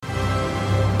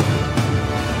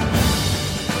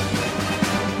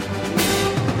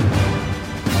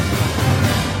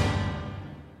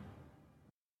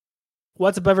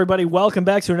What's up, everybody? Welcome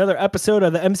back to another episode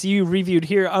of the MCU Reviewed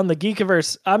here on the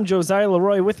Geekiverse. I'm Josiah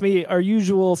Leroy. With me, our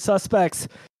usual suspects,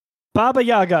 Baba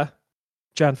Yaga,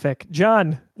 John Fick.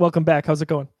 John, welcome back. How's it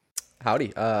going?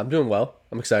 Howdy. I'm doing well.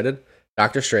 I'm excited.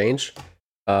 Doctor Strange.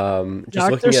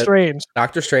 Doctor Strange.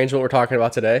 Doctor Strange, what we're talking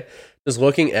about today. Just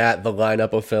looking at the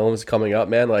lineup of films coming up,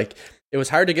 man. Like, it was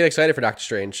hard to get excited for Doctor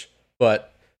Strange,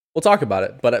 but we'll talk about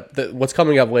it. But what's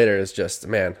coming up later is just,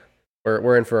 man,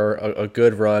 we're in for a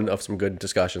good run of some good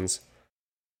discussions.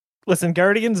 Listen,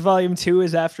 Guardians Volume 2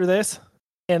 is after this,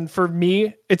 and for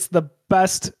me, it's the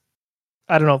best,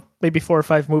 I don't know, maybe 4 or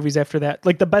 5 movies after that.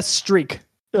 Like, the best streak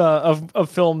of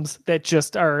films that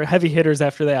just are heavy hitters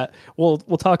after that. We'll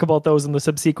talk about those in the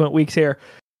subsequent weeks here.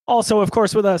 Also, of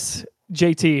course, with us,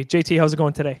 JT. JT, how's it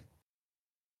going today?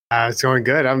 It's going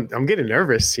good. I'm getting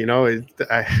nervous. You know,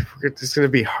 it's going to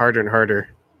be harder and harder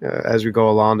as we go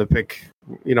along to pick,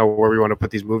 you know, where we want to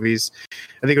put these movies.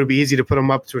 I think it'll be easy to put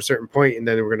them up to a certain point, and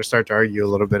then we're going to start to argue a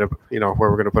little bit of, you know, where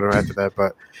we're going to put them after that.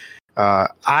 But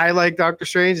I like Doctor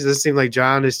Strange. It doesn't seem like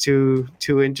John is too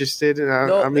interested.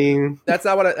 No, I mean, that's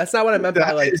not what I meant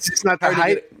by like. It's not the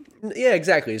hype. Yeah,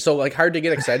 exactly. So like hard to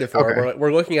get excited for. Okay.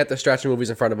 We're looking at the stretch of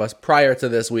movies in front of us. Prior to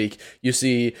this week, you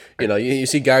see, you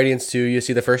see Guardians 2, you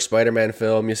see the first Spider-Man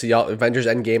film, you see all Avengers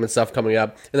Endgame and stuff coming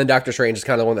up, and then Doctor Strange is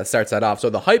kind of the one that starts that off. So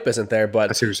the hype isn't there,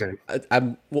 but I see what you're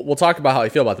saying. We'll talk about how I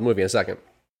feel about the movie in a second.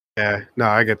 Yeah, no,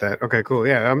 I get that. Okay, cool.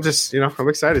 Yeah, I'm just, I'm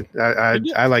excited.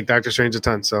 I like Doctor Strange a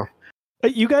ton. So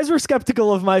you guys were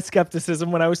skeptical of my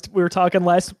skepticism when we were talking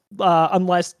last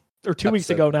or 2 weeks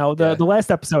ago now, the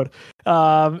last episode.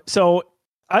 So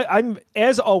I'm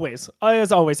as always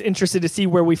interested to see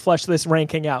where we flesh this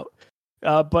ranking out.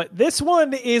 But this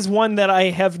one is one that I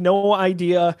have no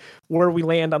idea where we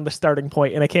land on the starting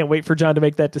point, and I can't wait for John to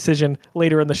make that decision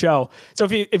later in the show. So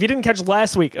if you didn't catch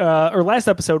last week or last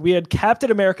episode, we had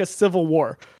Captain America: Civil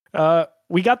War.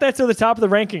 We got that to the top of the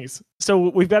rankings, so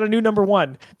we've got a new number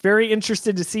 1. Very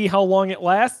interested to see how long it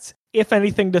lasts, if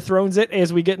anything dethrones it,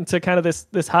 as we get into kind of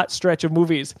this hot stretch of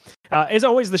movies. As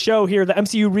always, the show here, the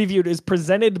MCU Reviewed, is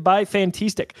presented by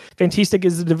Fantastic. Fantastic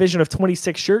is a division of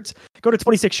 26 Shirts. Go to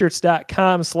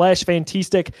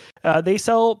 26shirts.com/Fantastic. They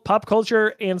sell pop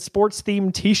culture and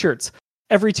sports-themed t-shirts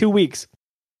every 2 weeks.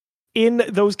 In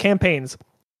those campaigns,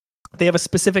 they have a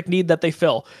specific need that they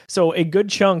fill. So a good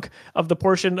chunk of the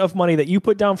portion of money that you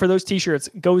put down for those t-shirts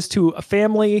goes to a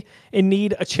family in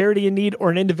need, a charity in need, or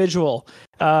an individual.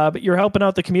 But you're helping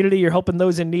out the community, you're helping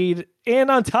those in need,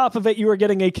 and on top of it, you are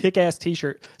getting a kick-ass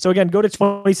t-shirt. So again, go to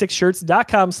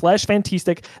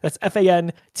 26shirts.com/Fantastic. That's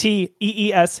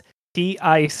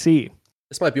FANTEESTIC.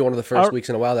 This might be one of the first weeks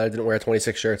in a while that I didn't wear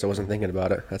 26 shirts. I wasn't thinking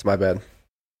about it. That's my bad.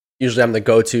 Usually I'm the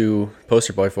go-to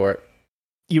poster boy for it.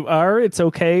 You are. It's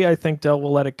okay. I think Dell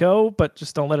will let it go, but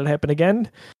just don't let it happen again.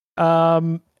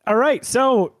 All right.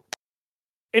 So,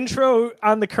 intro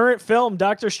on the current film,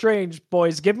 Doctor Strange.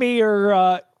 Boys, give me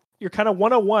your kind of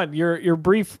 101, your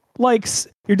brief likes,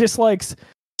 your dislikes.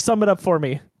 Sum it up for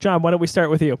me. John, why don't we start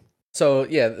with you? So,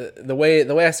 yeah, the way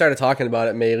I started talking about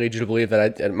it may lead you to believe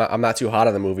that I'm not too hot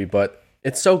on the movie, but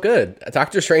it's so good.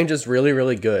 Doctor Strange is really,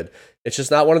 really good. It's just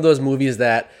not one of those movies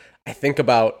that I think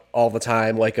about all the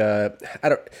time, like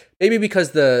maybe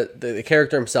because the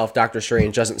character himself, Doctor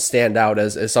Strange, doesn't stand out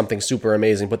as something super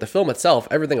amazing, but the film itself,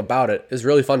 everything about it is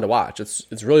really fun to watch.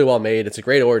 It's really well made. It's a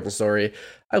great origin story.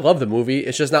 I love the movie.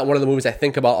 It's just not one of the movies I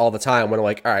think about all the time when I'm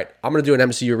like, all right, I'm gonna do an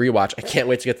MCU rewatch. I can't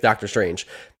wait to get to Doctor Strange.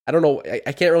 I don't know.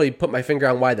 I can't really put my finger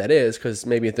on why that is, because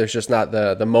maybe there's just not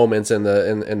the moments and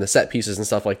the set pieces and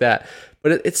stuff like that.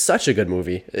 But it's such a good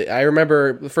movie. I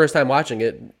remember the first time watching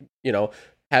it,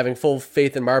 having full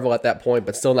faith in Marvel at that point,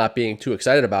 but still not being too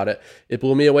excited about it. It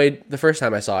blew me away the first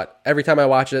time I saw it. Every time I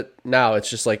watch it now, it's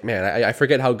just like, man, I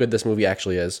forget how good this movie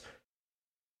actually is.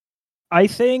 I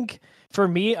think, for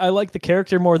me, I like the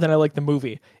character more than I like the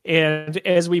movie. And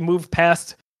as we move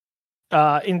past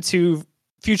into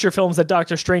future films that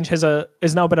Doctor Strange has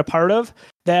now been a part of,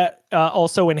 that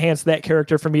also enhanced that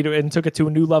character for me and took it to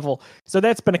a new level. So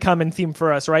that's been a common theme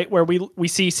for us, right? Where we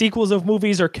see sequels of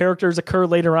movies or characters occur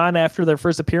later on after their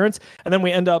first appearance, and then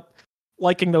we end up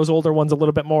liking those older ones a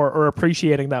little bit more or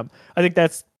appreciating them. I think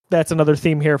that's another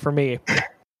theme here for me.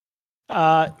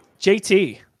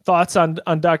 JT, thoughts on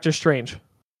Doctor Strange?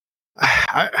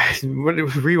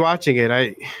 Rewatching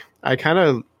it, I kind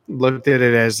of looked at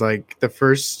it as like the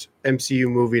first MCU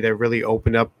movie that really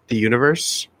opened up the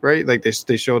universe, right? Like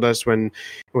they showed us when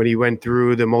he went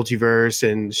through the multiverse,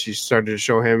 and she started to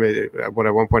show him at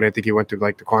one point I think he went through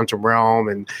like the quantum realm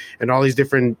and all these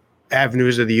different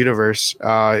avenues of the universe.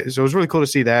 So it was really cool to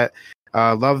see that.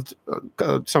 Loved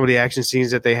some of the action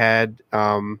scenes that they had.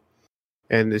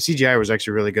 And the CGI was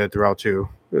actually really good throughout too.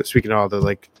 Speaking of all the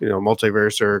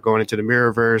multiverse or going into the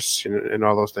mirrorverse and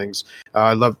all those things.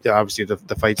 I love obviously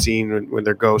the fight scene when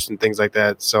they're ghosts and things like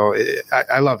that. So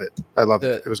I love it. I love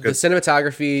it. It was good. The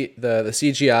cinematography, the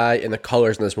CGI, and the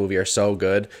colors in this movie are so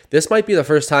good. This might be the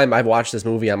first time I've watched this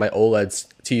movie on my OLED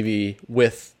TV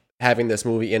with having this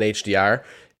movie in HDR.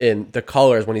 In the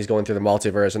colors when he's going through the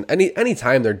multiverse, and any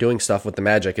time they're doing stuff with the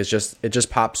magic, it just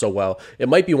pops so well. It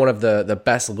might be one of the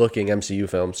best looking MCU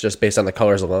films just based on the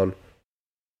colors alone.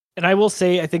 And I will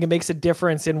say, I think it makes a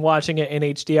difference in watching it in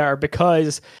HDR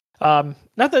because, not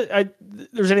that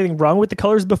there's anything wrong with the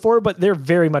colors before, but they're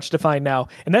very much defined now.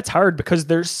 And that's hard because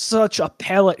there's such a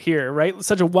palette here, right?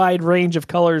 Such a wide range of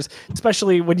colors,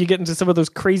 especially when you get into some of those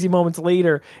crazy moments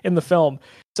later in the film.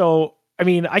 So, I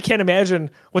mean, I can't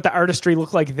imagine what the artistry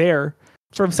looked like there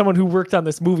from someone who worked on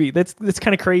this movie. That's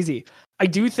kind of crazy. I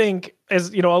do think,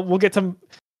 as you know, we'll get to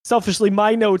selfishly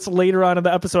my notes later on in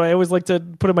the episode. I always like to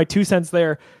put in my 2 cents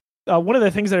there. One of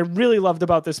the things that I really loved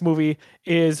about this movie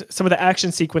is some of the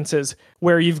action sequences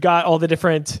where you've got all the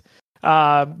different,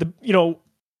 we'll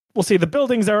see the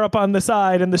buildings are up on the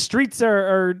side and the streets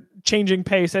are changing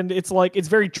pace, and it's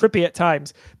very trippy at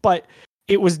times, but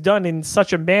it was done in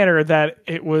such a manner that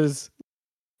it was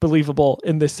believable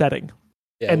in this setting.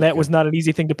 Yeah, and that was not an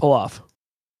easy thing to pull off.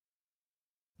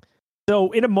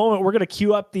 So in a moment, we're going to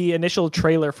queue up the initial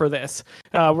trailer for this.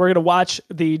 We're going to watch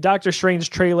the Doctor Strange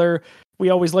trailer. We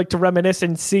always like to reminisce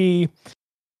and see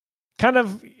kind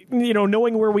of,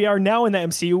 knowing where we are now in the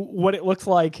MCU, what it looked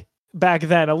like back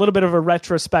then, a little bit of a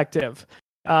retrospective.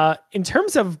 In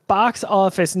terms of box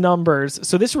office numbers,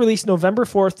 so this released November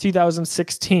 4th,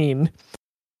 2016,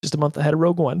 just a month ahead of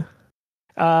Rogue One.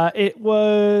 It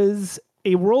was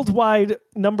a worldwide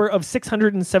number of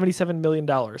 $677 million.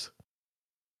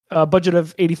 Budget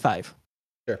of 85.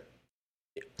 Sure.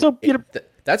 So,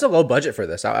 that's a low budget for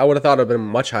this. I would have thought it would have been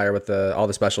much higher with all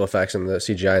the special effects and the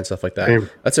CGI and stuff like that. Same.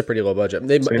 That's a pretty low budget.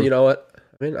 You know what?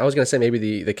 I mean, I was going to say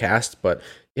maybe the cast, but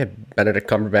yeah, Benedict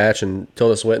Cumberbatch and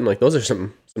Tilda Swinton, those are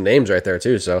some names right there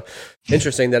too. So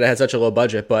interesting that it had such a low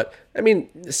budget. But I mean,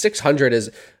 600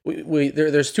 is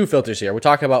there's 2 filters here. We're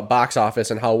talking about box office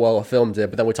and how well a film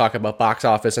did, but then we talk about box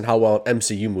office and how well an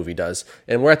MCU movie does.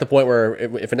 And we're at the point where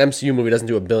if an MCU movie doesn't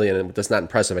do $1 billion, that's not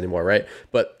impressive anymore, right?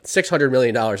 But $600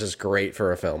 million is great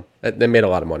for a film. They made a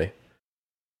lot of money.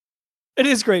 It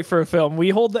is great for a film. We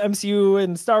hold the MCU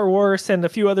and Star Wars and a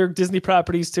few other Disney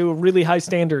properties to a really high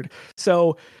standard.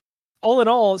 So all in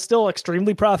all, it's still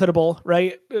extremely profitable,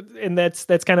 right? And that's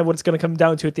kind of what it's going to come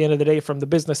down to at the end of the day from the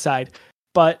business side.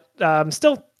 But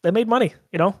still, they made money,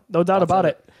 no doubt about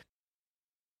it.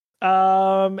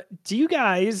 Do you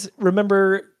guys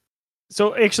remember?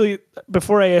 So actually,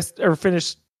 before I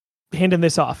finish handing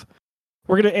this off,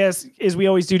 we're going to ask, as we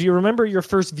always do you remember your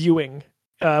first viewing?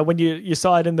 When you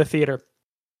saw it in the theater?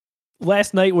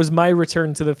 Last night was my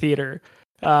return to the theater.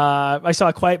 I saw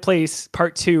A Quiet Place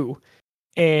Part 2.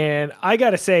 And I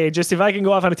got to say, just if I can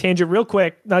go off on a tangent real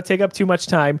quick, not take up too much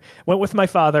time, went with my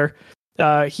father.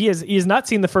 He has not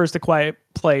seen the first A Quiet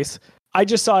Place. I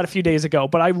just saw it a few days ago,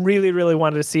 but I really, really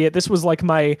wanted to see it. This was like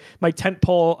my tent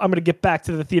pole. I'm going to get back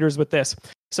to the theaters with this.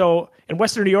 So in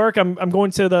Western New York, I'm going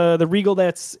to the Regal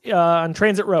that's on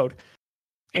Transit Road.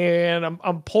 And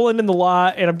I'm pulling in the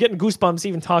lot, and I'm getting goosebumps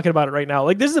even talking about it right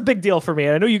now. This is a big deal for me.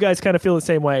 I know you guys kind of feel the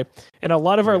same way, and a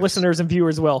lot of our listeners and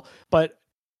viewers will. But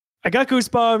I got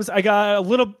goosebumps. I got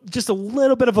just a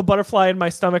little bit of a butterfly in my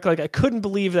stomach. I couldn't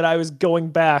believe that I was going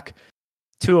back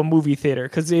to a movie theater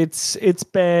because it's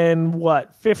been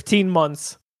 15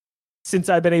 months since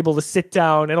I've been able to sit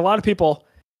down, and a lot of people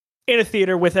in a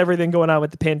theater with everything going on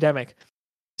with the pandemic.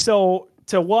 So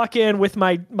to walk in with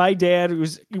my dad,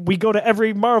 we go to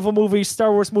every Marvel movie,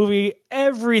 Star Wars movie,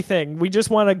 everything. We just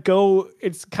want to go.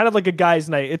 It's kind of like a guy's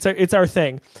night. It's our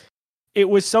thing. It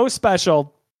was so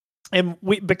special. And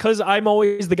because I'm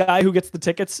always the guy who gets the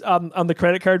tickets on the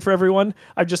credit card for everyone,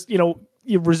 I just,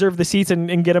 you reserve the seats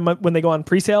and get them when they go on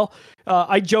presale.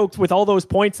 I joked with all those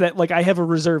points that I have a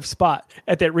reserved spot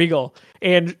at that Regal.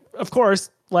 And of course,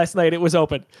 last night it was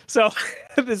open. So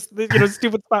this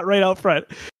stupid spot right out front.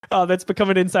 That's become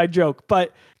an inside joke,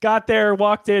 but got there,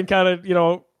 walked in, kind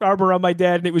of, arm around my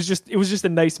dad. And it was just a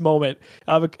nice moment.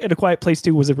 And A Quiet Place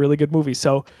 2 was a really good movie.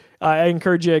 So I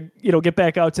encourage you, get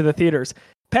back out to the theaters.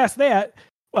 Past that,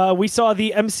 we saw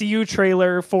the MCU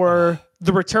trailer for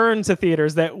the return to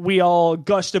theaters that we all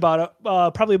gushed about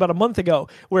probably about a month ago,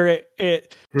 where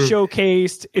it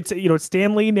showcased it's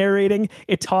Stan Lee narrating.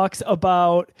 It talks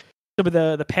about some of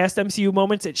the past MCU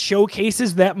moments. It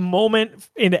showcases that moment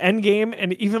in Endgame,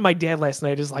 and even my dad last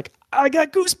night is like, I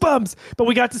got goosebumps. But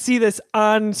we got to see this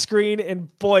on screen,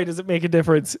 and boy, does it make a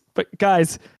difference. But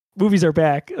guys, movies are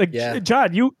back. Like,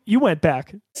 John, you went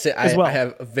back as well. I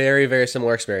have a very, very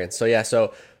similar experience.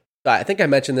 So I think I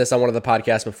mentioned this on one of the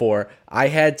podcasts before. I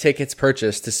had tickets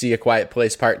purchased to see A Quiet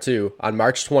Place Part 2 on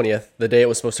March 20th, the day it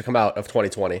was supposed to come out of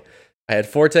 2020. I had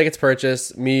 4 tickets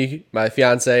purchased. Me, my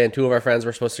fiance, and 2 of our friends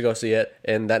were supposed to go see it,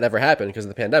 and that never happened because of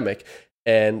the pandemic.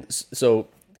 And so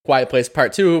Quiet Place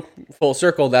Part 2, full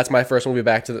circle, that's my first movie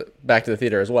back to the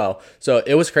theater as well. So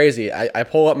it was crazy. I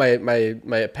pull up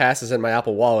my passes in my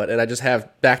Apple Wallet, and I just have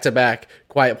back-to-back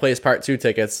Quiet Place Part 2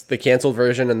 tickets, the canceled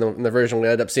version and the version we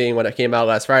ended up seeing when it came out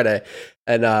last Friday.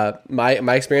 And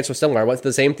my experience was similar. I went to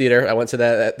the same theater. I went to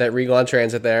that Regal on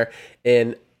Transit there,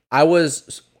 and I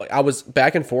was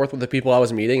back and forth with the people I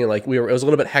was meeting, and like it was a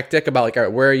little bit hectic about like, all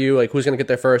right, where are you? Like, who's gonna get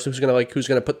there first? Who's gonna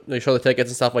show the tickets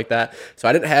and stuff like that. So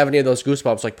I didn't have any of those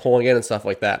goosebumps like pulling in and stuff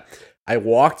like that. I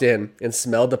walked in and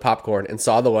smelled the popcorn and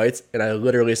saw the lights, and I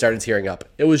literally started tearing up.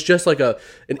 It was just like an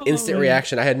instant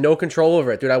reaction. I had no control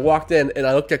over it, dude. I walked in and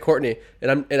I looked at Courtney,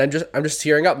 and I'm just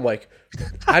tearing up. I'm like,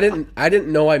 I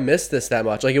didn't know I missed this that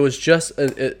much. Like it was just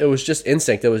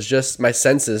instinct. It was just my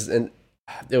senses, and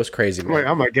it was crazy, man. Wait,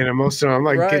 I might get emotional. I'm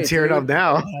like getting teared up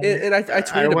now. And I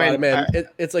tweeted about it, man.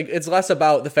 It's less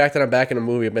about the fact that I'm back in a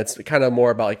movie, but it's kind of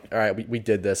more about like, all right, we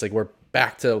did this. Like we're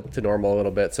back to normal a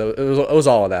little bit. So it was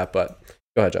all of that. But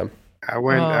go ahead, John. I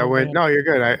went. Man. No, you're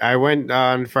good. I went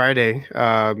on Friday.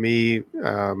 Me,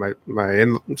 my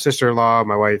sister-in-law,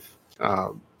 my wife,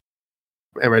 and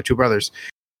my 2 brothers.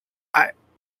 I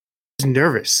was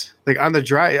nervous. Like on the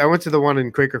drive, I went to the one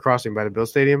in Quaker Crossing by the Bill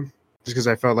Stadium, just because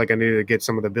I felt like I needed to get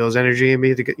some of the Bills energy in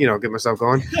me to get myself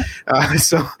going.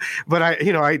 But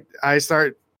I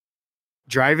start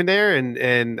driving there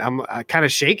and I'm kind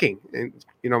of shaking. And,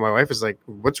 my wife is like,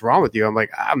 what's wrong with you? I'm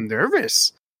like, I'm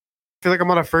nervous. I feel like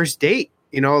I'm on a first date,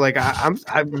 like I'm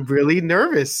really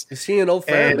nervous. You see an old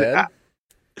friend, man. I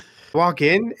walk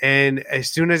in, and as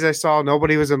soon as I saw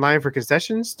nobody was in line for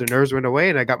concessions, the nerves went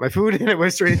away, and I got my food and I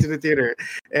went straight into the theater.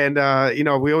 And,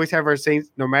 we always have our same,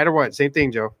 no matter what, same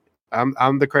thing, Joe.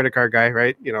 I'm the credit card guy,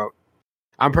 right?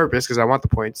 On purpose because I want the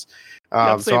points.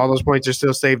 So all those points are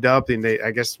still saved up, and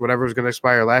I guess whatever was going to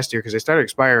expire last year, because they started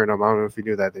expiring them. I don't know if you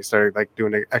knew that. They started like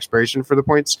doing an expiration for the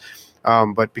points,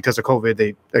 but because of COVID,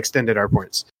 they extended our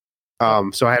points.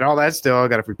 So I had all that still. I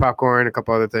got a free popcorn, a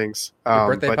couple other things.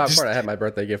 Birthday popcorn. I had my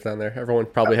birthday gift on there. Everyone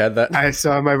probably had that. I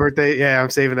saw my birthday. Yeah, I'm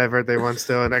saving that birthday one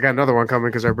still, and I got another one coming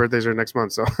because our birthdays are next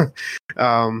month. So,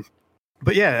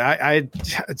 but yeah, I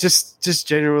just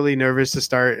genuinely nervous to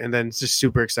start, and then just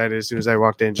super excited as soon as I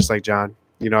walked in, just like John.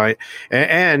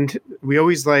 And we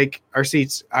always like our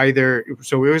seats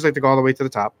so we always like to go all the way to the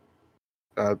top.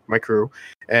 My crew,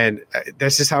 and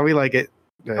that's just how we like it.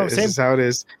 This is how it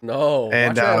is. No,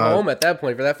 and watch it at home at that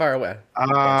point. For that far away.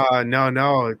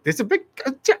 No. It's a big.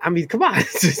 I mean, come on,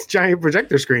 it's this giant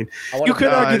projector screen. You could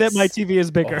argue that my TV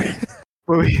is bigger.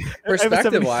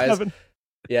 Perspective wise,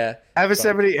 yeah. I have a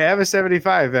 70. I have a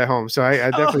 75 at home, so I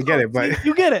definitely get it. But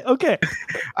you get it, okay?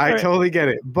 I totally get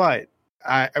it. But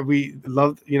we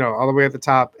love all the way at the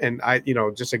top, and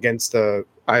just against the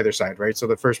either side, right? So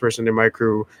the first person in my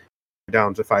crew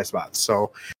down to 5 spots.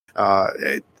 So.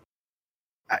 I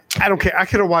don't care. I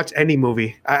could have watched any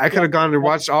movie. I could have gone and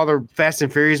watched all the Fast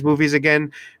and Furious movies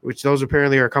again, which those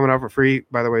apparently are coming out for free.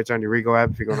 By the way, it's on your Regal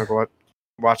app if you're going to go out,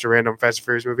 watch a random Fast and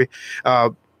Furious movie.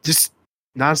 Just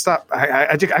nonstop.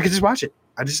 I think I could just watch it.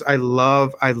 I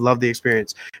love the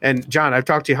experience. And John, I've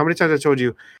talked to you. How many times I told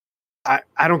you,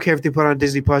 I don't care if they put on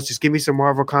Disney Plus. Just give me some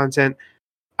Marvel content.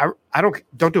 I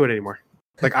don't do it anymore.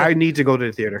 Like I need to go to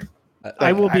the theater.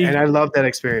 I will be, and I love that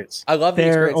experience. I love the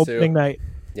experience opening too. Night.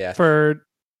 Yeah. For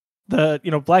the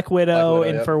Black Widow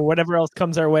and for whatever else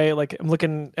comes our way. Like I'm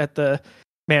looking at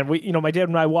my dad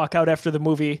and I walk out after the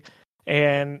movie,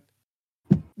 and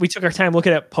we took our time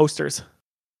looking at posters,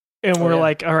 and we're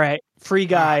like, all right, Free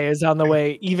Guy is on the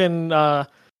way. Even a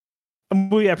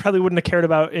movie I probably wouldn't have cared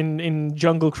about in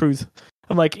Jungle Cruise.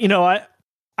 I'm like,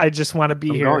 I just want to be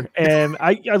here. And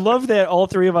I love that all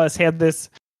 3 of us had this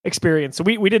experience. So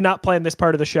we did not plan this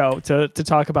part of the show to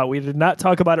talk about. We did not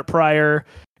talk about it prior.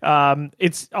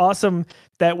 It's awesome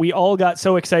that we all got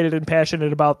so excited and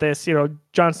passionate about this.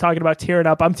 John's talking about tearing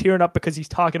up. I'm tearing up because he's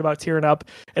talking about tearing up.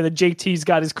 And then JT's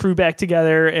got his crew back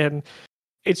together, and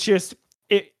it's just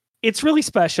it's really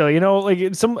special.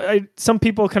 Like some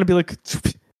people kind of be like,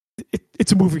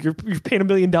 it's a movie. You're paying $1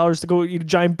 million to go eat a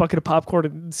giant bucket of popcorn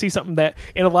and see something that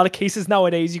in a lot of cases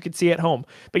nowadays you can see at home.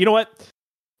 But you know what?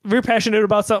 if you're passionate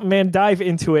about something, man, dive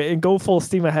into it and go full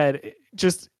steam ahead.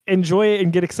 Just enjoy it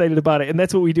and get excited about it. And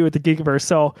that's what we do at the Geekiverse.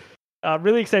 So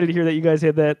really excited to hear that you guys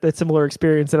had that similar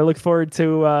experience. And I look forward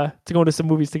to going to some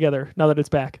movies together now that it's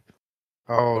back.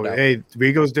 Oh, hey,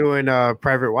 Rigo's doing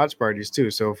private watch parties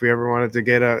too. So if we ever wanted to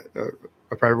get a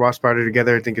private watch party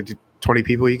together, I think it's 20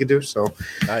 people you could do. So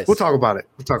nice. We'll talk about it.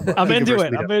 I'm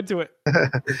into it.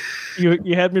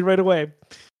 You had me right away.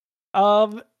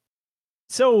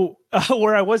 So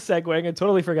where I was segueing, I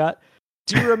totally forgot.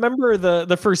 Do you remember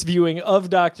the first viewing of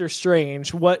Doctor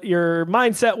Strange? What your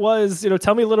mindset was?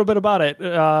 Tell me a little bit about it.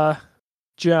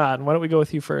 John, why don't we go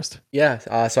with you first?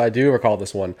 Yeah, so I do recall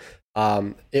this one.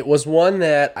 It was one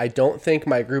that I don't think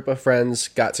my group of friends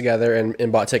got together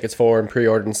and bought tickets for and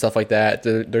pre-ordered and stuff like that.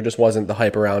 There just wasn't the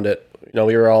hype around it.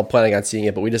 We were all planning on seeing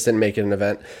it, but we just didn't make it an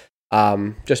event.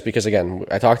 Just because, again,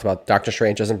 I talked about Doctor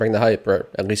Strange doesn't bring the hype, or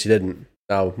at least he didn't.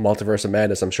 Now, Multiverse of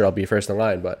Madness, I'm sure I'll be first in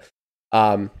line, but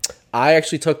I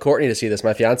actually took Courtney to see this,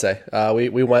 my fiance.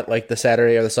 We went like the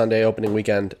Saturday or the Sunday opening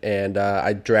weekend, and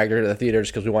I dragged her to the theater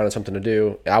just because we wanted something to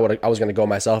do. I was going to go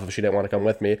myself if she didn't want to come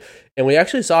with me. And we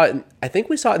actually saw it, I think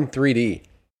we saw it in 3D,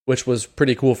 which was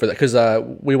pretty cool for that, because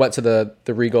we went to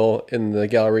the Regal in the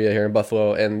Galleria here in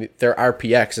Buffalo, and their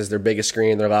RPX is their biggest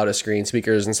screen, their loudest screen,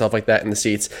 speakers and stuff like that in the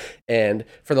seats. And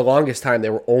for the longest time,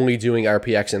 they were only doing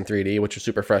RPX in 3D, which was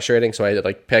super frustrating. So I had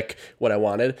to pick what I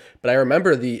wanted. But I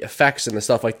remember the effects and the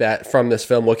stuff like that from this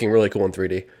film looking really cool in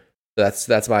 3D.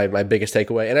 That's my biggest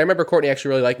takeaway. And I remember Courtney actually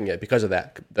really liking it because of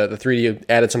that. The 3D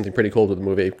added something pretty cool to the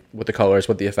movie with the colors,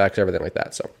 with the effects, everything like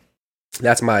that. So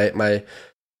that's my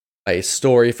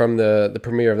story from the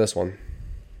premiere of this one.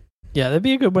 Yeah, that'd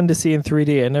be a good one to see in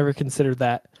 3D. I never considered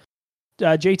that.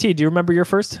 JT, do you remember your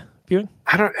first viewing?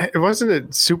 It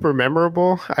wasn't super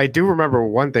memorable. I do remember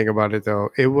one thing about it though.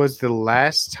 It was the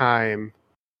last time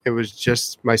it was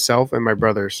just myself and my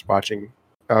brothers watching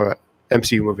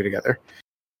MCU movie together.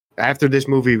 After this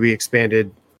movie, we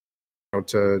expanded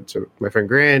to my friend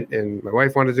Grant, and my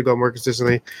wife wanted to go more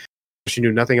consistently. She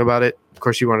knew nothing about it. Of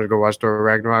course, she wanted to go watch Thor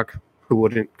Ragnarok. Who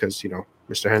wouldn't? Because Mr.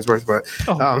 Hemsworth. But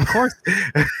of course.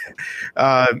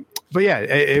 But yeah,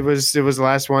 it was the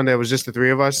last one that was just the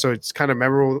three of us. So it's kind of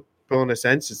memorable in a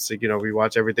sense. It's like we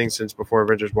watch everything since before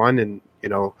Avengers 1, and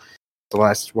the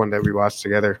last one that we watched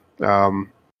together.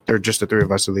 They're just the three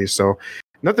of us at least. So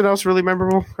nothing else really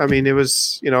memorable. I mean, it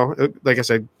was like I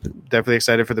said, definitely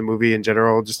excited for the movie in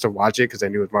general, just to watch it because I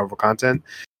knew it was Marvel content,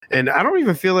 and I don't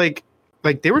even feel like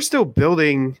they were still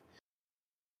building.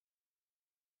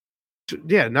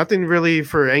 Yeah, nothing really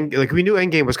for we knew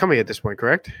Endgame was coming at this point,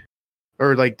 correct?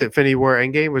 Or the Infinity War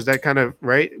Endgame, was that kind of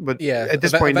right? But yeah, at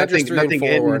this point, Avengers nothing 3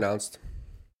 and 4 were announced.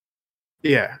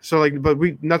 Yeah, so but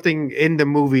nothing in the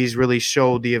movies really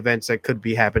showed the events that could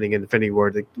be happening in Infinity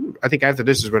War. I think after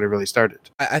this is when it really started.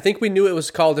 I think we knew it was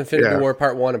called Infinity War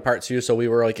Part 1 and Part 2, so we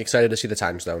were excited to see the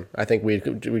time stone. I think we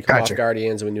come off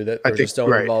Guardians, and we knew that there was a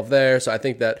stone involved there. So I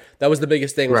think that was the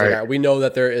biggest thing. Was we know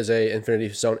that there is a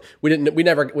Infinity Stone. We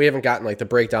haven't gotten the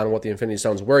breakdown of what the Infinity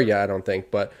Stones were yet, I don't think,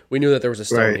 but we knew that there was a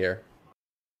stone here.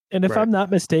 And if I'm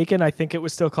not mistaken, I think it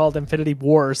was still called Infinity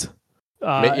Wars.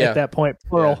 At that point,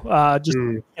 plural.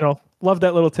 Love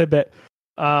that little tidbit.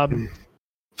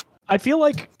 I feel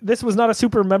like this was not a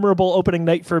super memorable opening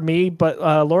night for me, but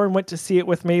Lauren went to see it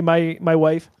with me, my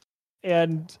wife,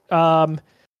 and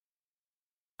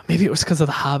maybe it was because of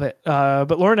The Hobbit.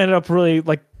 But Lauren ended up really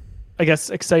I guess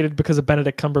excited because of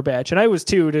Benedict Cumberbatch, and I was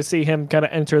too, to see him kind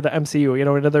of enter the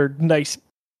MCU. Another nice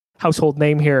household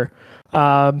name here,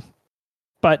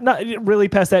 but not really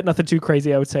past that. Nothing too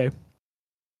crazy, I would say.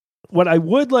 What I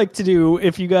would like to do,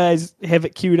 if you guys have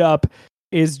it queued up,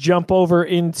 is jump over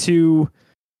into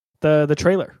the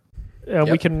trailer.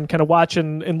 We can kind of watch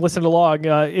and listen along.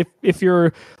 If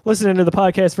you're listening to the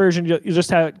podcast version, you just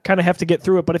kind of have to get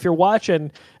through it. But if you're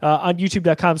watching on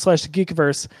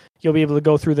youtube.com/Geekiverse, you'll be able to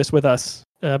go through this with us.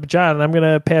 But John, I'm going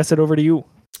to pass it over to you.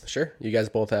 Sure. You guys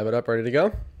both have it up, ready to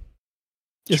go?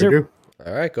 Yes, sure do.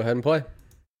 All right, go ahead and play.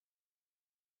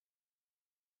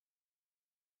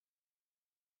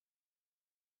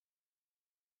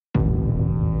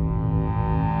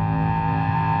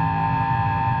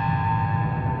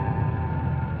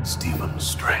 Stephen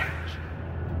Strange.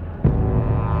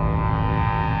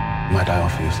 Might I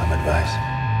offer you some advice?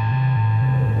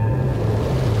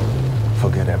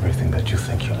 Forget everything that you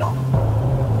think you know.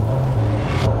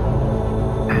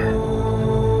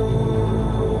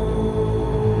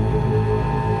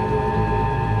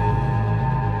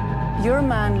 You're a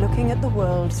man looking at the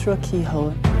world through a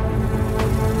keyhole.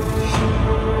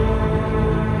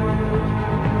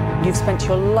 You've spent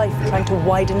your life trying to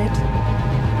widen it.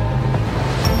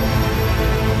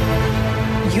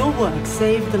 Your work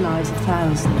saved the lives of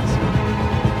thousands.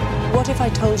 What if I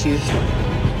told you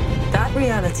that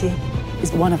reality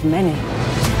is one of many?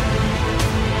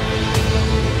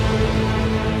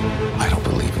 I don't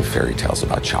believe in fairy tales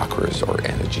about chakras or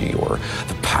energy or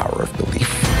the power of belief.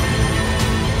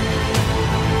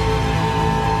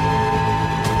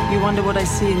 You wonder what I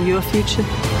see in your future?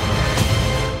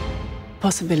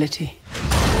 Possibility.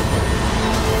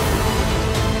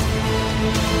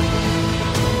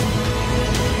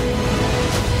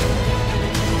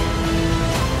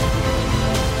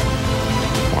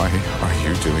 Why are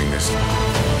you doing this?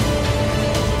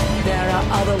 There are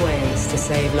other ways to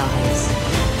save lives.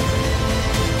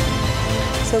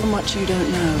 So much you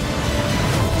don't know.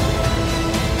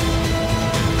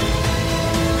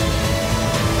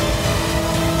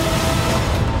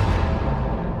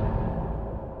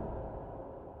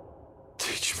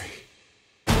 Teach me.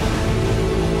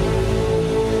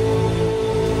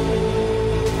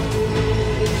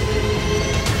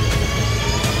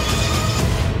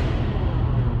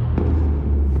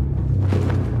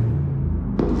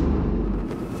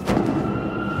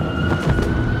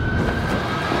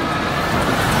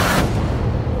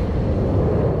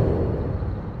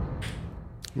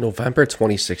 November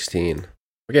 2016.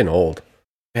 We're getting old.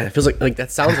 Man, it feels like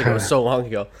that sounds like it was so long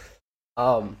ago.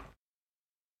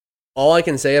 All I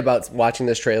can say about watching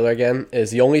this trailer again is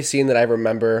the only scene that I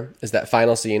remember is that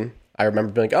final scene. I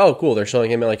remember being like, "Oh, cool! They're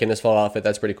showing him in his full outfit.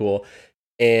 That's pretty cool."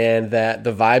 And that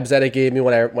the vibes that it gave me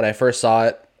when I first saw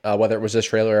it, whether it was this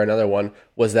trailer or another one,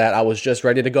 was that I was just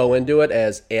ready to go into it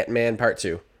as Ant-Man Part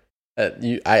 2.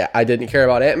 I didn't care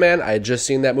about Ant-Man. I had just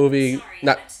seen that movie.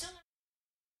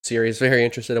 Siri is very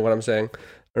interested in what I'm saying. I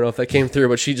don't know if that came through,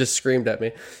 but she just screamed at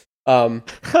me.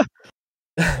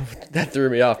 That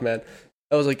threw me off, man.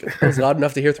 I was like, it was loud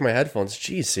enough to hear through my headphones.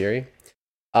 Jeez, Siri.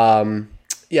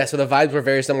 Yeah, so the vibes were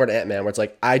very similar to Ant-Man, where it's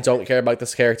like, I don't care about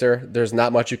this character. There's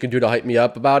not much you can do to hype me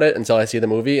up about it until I see the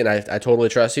movie, and I totally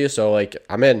trust you, so like,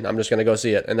 I'm in. I'm just going to go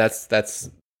see it. And that's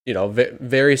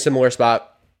very similar spot.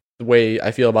 The way I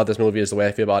feel about this movie is the way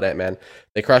I feel about Ant-Man.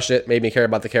 They crushed it, made me care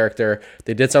about the character.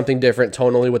 They did something different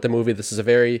tonally with the movie. This is a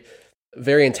very,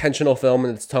 very intentional film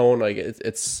in its tone. Like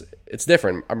it's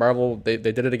different. Marvel, they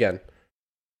did it again.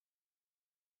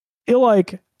 I feel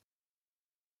like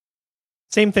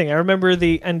same thing. I remember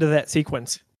the end of that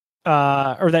sequence,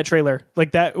 or that trailer.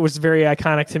 Like that was very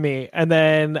iconic to me. And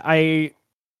then I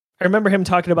remember him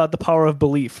talking about the power of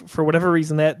belief. For whatever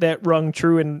reason, that rung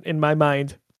true in my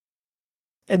mind.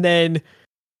 And then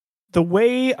the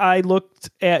way I looked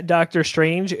at Doctor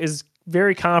Strange is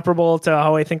very comparable to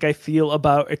how I think I feel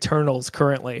about Eternals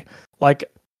currently. Like,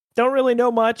 don't really know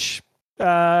much.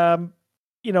 I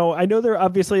know they're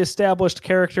obviously established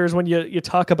characters when you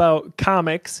talk about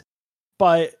comics,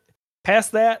 but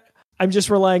past that, I'm just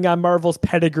relying on Marvel's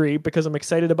pedigree because I'm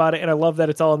excited about it, and I love that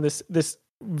it's all in this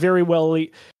very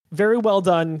well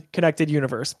done connected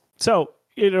universe. So,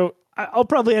 I'll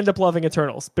probably end up loving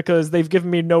Eternals because they've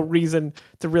given me no reason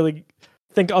to really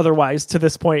think otherwise to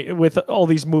this point with all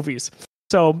these movies.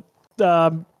 So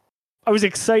I was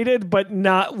excited, but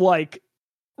not like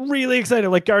really excited.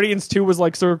 Like Guardians 2 was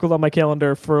like circled on my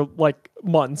calendar for like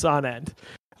months on end.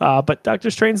 But Doctor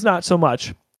Strange, not so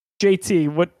much. JT,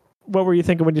 what were you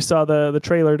thinking when you saw the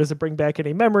trailer? Does it bring back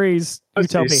any memories? You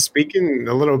tell me. Speaking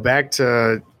a little back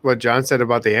to what John said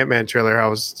about the Ant-Man trailer,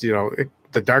 how was,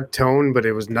 the dark tone, but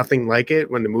it was nothing like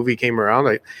it when the movie came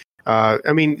around.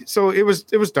 So it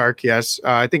was dark. Yes.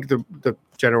 I think the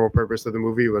general purpose of the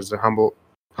movie was to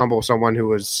humble someone who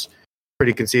was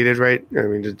pretty conceited, right? I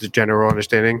mean, the general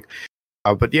understanding.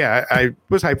 But yeah, I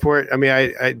was hyped for it. I mean,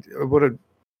 I would have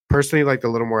personally liked a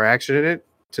little more action in it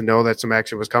to know that some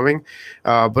action was coming.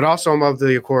 But also I'm of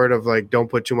the accord of like, don't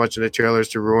put too much in the trailers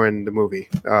to ruin the movie.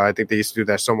 I think they used to do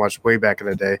that so much way back in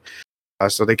the day.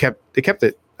 So they kept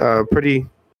it pretty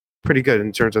good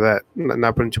in terms of that,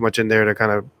 not putting too much in there to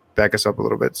kind of back us up a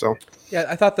little bit. So yeah,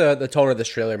 I thought the tone of this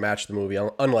trailer matched the movie,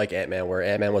 unlike Ant-Man, where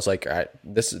Ant-Man was like, all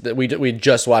right, we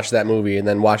just watched that movie and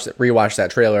then rewatched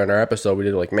that trailer in our episode. We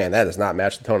did like, man, that does not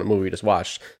match the tone of the movie we just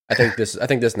watched. I think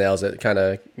this nails it. Kind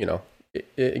of,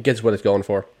 it gets what it's going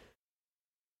for.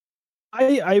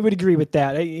 I would agree with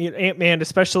that. Ant-Man,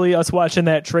 especially us watching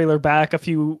that trailer back a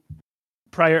few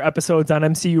prior episodes on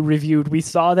MCU Reviewed, we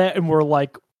saw that and we're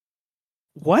like,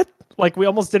 what? Like, we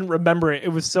almost didn't remember it. It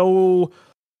was so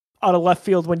out of left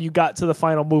field when you got to the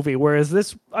final movie, whereas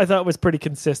this I thought was pretty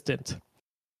consistent.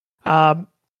 How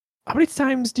many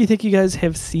times do you think you guys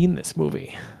have seen this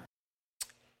movie?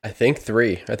 I think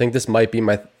 3. I think this might be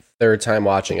my 3rd time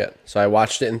watching it. So I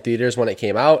watched it in theaters when it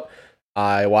came out.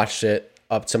 I watched it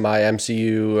up to my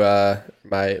MCU,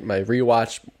 my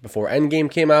rewatch before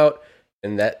Endgame came out,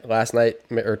 and that last night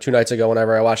or 2 nights ago,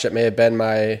 whenever I watched it, may have been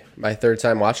my third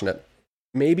time watching it.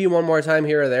 Maybe one more time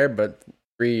here or there, but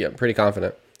 3, I'm pretty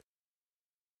confident.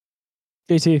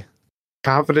 JT.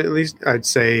 Confidently, I'd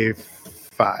say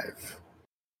 5.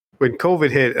 When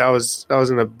COVID hit, I was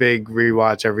in a big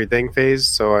rewatch everything phase,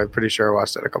 so I'm pretty sure I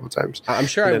watched it a couple times. I'm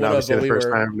sure I would have, but the first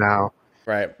time now.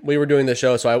 Right, we were doing the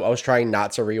show, so I was trying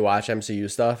not to rewatch MCU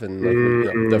stuff, and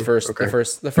the first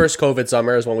COVID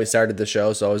summer is when we started the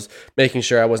show, so I was making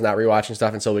sure I was not rewatching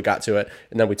stuff until we got to it,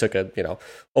 and then we took a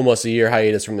almost a year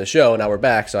hiatus from the show, and now we're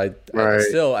back. So I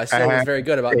still was very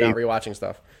good about not rewatching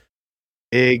stuff.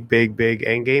 Big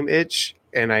Endgame itch,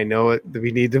 and I know it.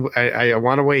 We need to. I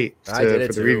want to wait for the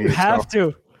review. You have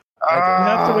to. You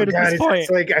have to wait at this point.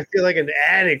 It's like I feel like an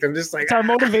addict. I'm just like it's our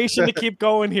motivation to keep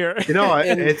going here.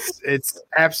 It's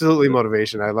absolutely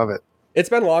motivation. I love it. It's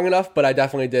been long enough, but I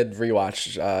definitely did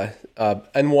rewatch.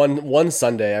 And one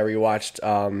Sunday, I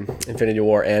rewatched Infinity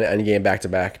War and Endgame back to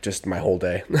back, just my whole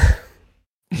day.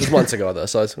 It was months ago though,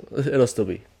 so it'll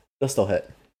still hit.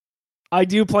 I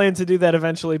do plan to do that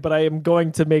eventually, but I am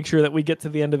going to make sure that we get to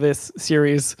the end of this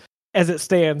series as it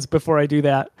stands before I do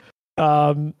that.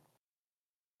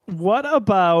 What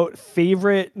about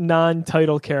favorite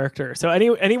non-title character? So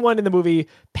anyone in the movie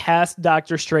past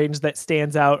Doctor Strange that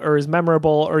stands out or is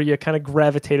memorable or you kind of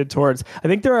gravitated towards? I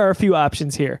think there are a few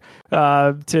options here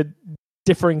to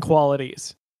differing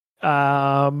qualities.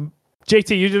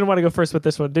 JT, you didn't want to go first with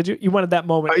this one, did you? You wanted that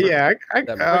moment.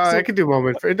 I could do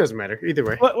moment. It doesn't matter either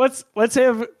way. Let's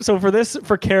have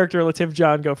for character. Let's have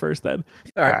John go first then.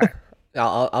 All right.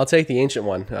 I'll take the ancient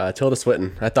one, Tilda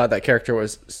Swinton. I thought that character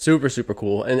was super, super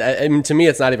cool, and to me,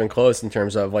 it's not even close in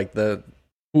terms of like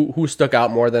who stuck out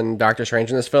more than Doctor Strange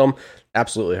in this film.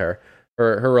 Absolutely her.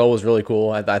 Her role was really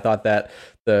cool. I thought that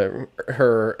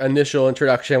her initial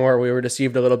introduction where we were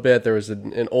deceived a little bit. There was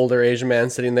an older Asian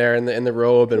man sitting there in the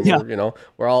robe, and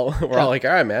we're all like,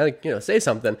 all right, man, say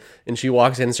something. And she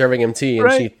walks in serving him tea,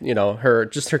 and she,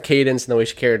 her cadence and the way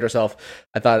she carried herself.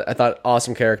 I thought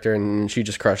awesome character, and she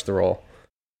just crushed the role.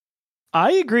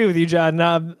 I agree with you, John.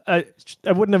 I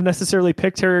wouldn't have necessarily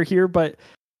picked her here, but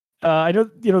I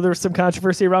know there was some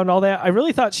controversy around all that. I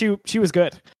really thought she was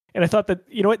good. And I thought that,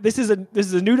 this is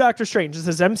a new Doctor Strange. This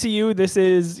is MCU. This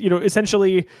is,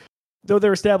 essentially, though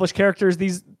they're established characters,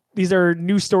 these are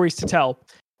new stories to tell.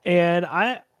 And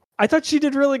I thought she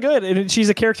did really good. And she's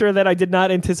a character that I did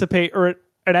not anticipate, or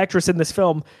an actress in this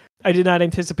film, I did not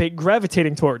anticipate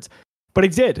gravitating towards. But I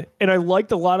did. And I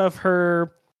liked a lot of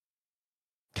her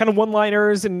kind of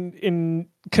one-liners and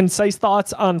concise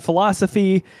thoughts on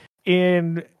philosophy,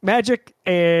 in magic,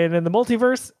 and in the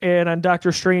multiverse, and on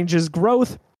Doctor Strange's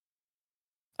growth.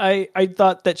 I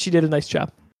thought that she did a nice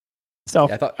job. So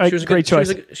yeah, I thought she was a great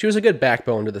choice. She was a good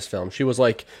backbone to this film. She was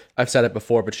like, I've said it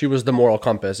before, but she was the moral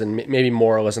compass, and maybe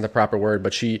moral isn't the proper word,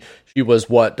 but she was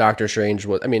what Doctor Strange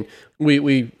was. I mean,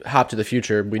 we hop to the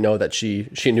future. We know that she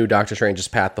knew Doctor Strange's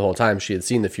path the whole time. She had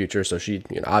seen the future, so she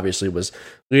obviously was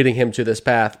leading him to this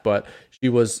path. But she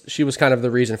was kind of the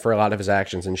reason for a lot of his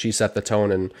actions, and she set the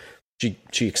tone, and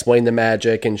she explained the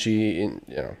magic, and she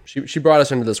brought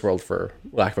us into this world, for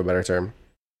lack of a better term.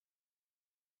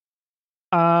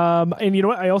 And you know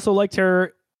what? I also liked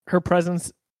her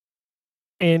presence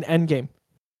in Endgame,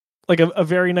 like a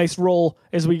very nice role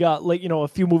as we got a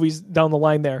few movies down the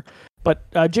line there.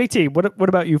 But JT, what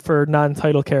about you for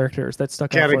non-title characters that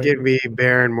stuck out? Gotta give me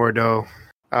Baron Mordo.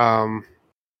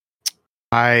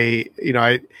 I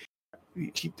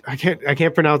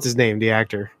can't pronounce his name. The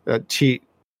actor,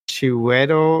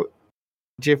 Chiwetel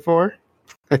Ejiofor.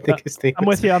 I think his name. I'm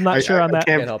with you. I'm not sure on that.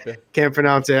 Can't help you. Can't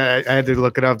pronounce it. I had to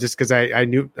look it up just because I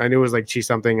knew it was like Chi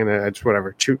something, and it's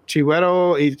whatever.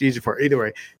 Chiwetel Ejiofor. Either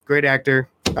way, great actor.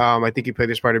 I think he played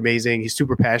this part amazing. He's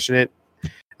super passionate.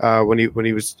 When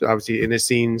he was obviously in his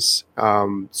scenes,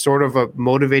 sort of a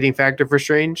motivating factor for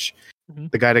Strange,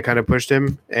 the guy that kind of pushed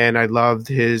him. And I loved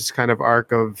his kind of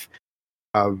arc of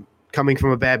coming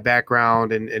from a bad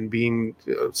background and being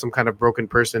some kind of broken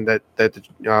person that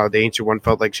the Ancient One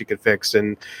felt like she could fix.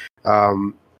 And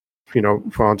for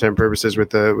all intents and purposes,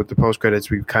 with the post credits,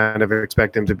 we kind of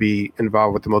expect him to be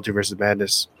involved with the Multiverse of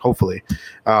Madness, hopefully.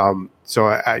 So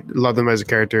I love him as a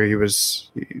character. He was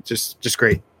just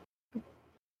great.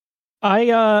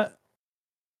 I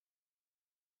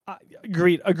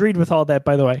agreed with all that,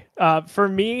 by the way. For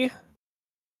me,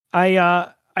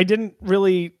 I didn't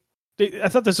really. I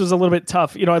thought this was a little bit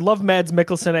tough. I love Mads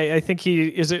Mikkelsen. I think he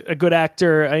is a good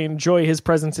actor. I enjoy his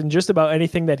presence in just about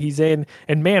anything that he's in.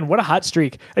 And man, what a hot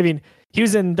streak. I mean, he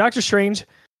was in Doctor Strange.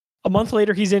 a month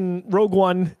later, he's in Rogue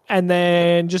One, and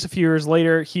then just a few years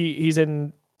later, he's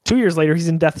in 2 years later, he's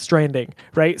in Death Stranding,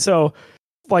 right? So,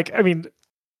 like, I mean,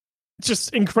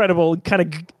 just incredible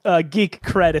kind of geek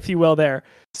cred, if you will, there.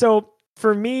 So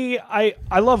for me, I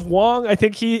love Wong. I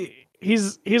think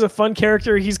he's a fun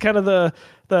character. He's kind of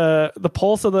the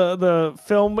pulse of the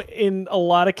film in a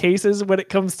lot of cases when it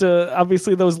comes to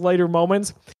obviously those lighter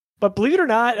moments. But believe it or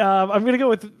not, I'm going to go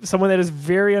with someone that is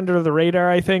very under the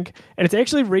radar, I think. And it's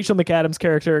actually Rachel McAdams'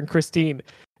 character and Christine.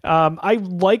 I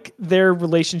like their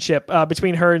relationship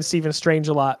between her and Stephen Strange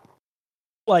a lot.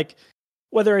 Like,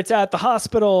 whether it's at the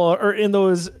hospital or in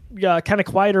those kind of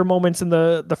quieter moments in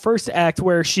the first act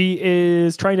where she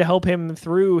is trying to help him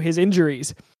through his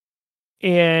injuries.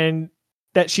 And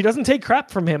that she doesn't take crap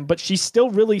from him, but she still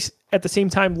really, at the same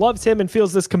time, loves him and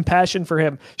feels this compassion for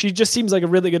him. She just seems like a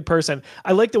really good person.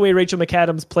 I like the way Rachel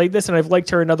McAdams played this, and I've liked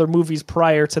her in other movies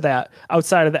prior to that,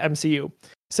 outside of the MCU.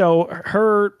 So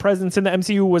her presence in the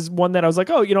MCU was one that I was like,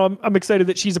 oh, I'm excited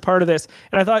that she's a part of this.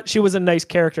 And I thought she was a nice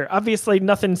character. Obviously,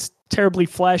 nothing's terribly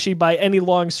flashy by any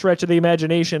long stretch of the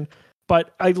imagination,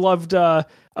 but I loved the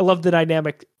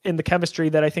dynamic and the chemistry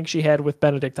that I think she had with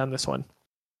Benedict on this one.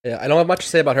 Yeah, I don't have much to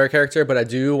say about her character, but I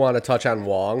do want to touch on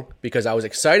Wong because I was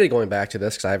excited going back to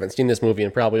this because I haven't seen this movie in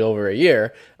probably over a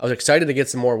year. I was excited to get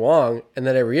some more Wong, and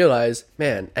then I realized,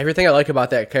 man, everything I like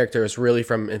about that character is really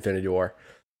from Infinity War.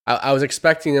 I was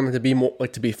expecting him to be more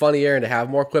to be funnier and to have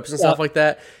more quips and stuff like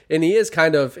that, and he is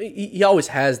kind of he always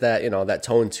has that that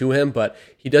tone to him, but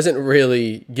he doesn't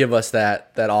really give us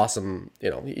that awesome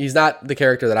he's not the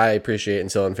character that I appreciate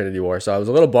until Infinity War. So I was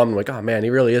a little bummed, like, oh man, he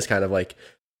really is kind of like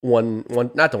one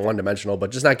not the one dimensional, but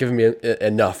just not giving me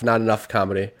not enough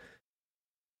comedy.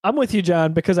 I'm with you,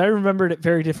 John, because I remembered it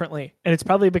very differently, and it's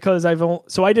probably because I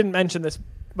didn't mention this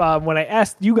when I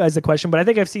asked you guys the question, but I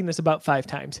think I've seen this about 5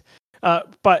 times.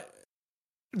 But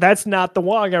that's not the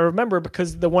Wong I remember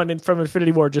because the one from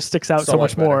Infinity War just sticks out so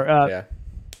much more. Yeah.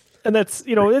 And that's,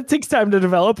 it takes time to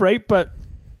develop, right? But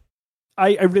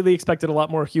I really expected a lot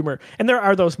more humor. And there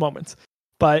are those moments,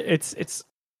 but it's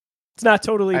not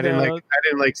totally. I didn't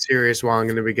like serious Wong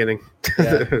in the beginning.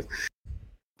 Yeah.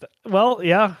 Well,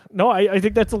 yeah, no, I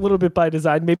think that's a little bit by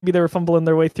design. Maybe they were fumbling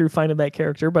their way through finding that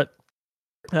character, but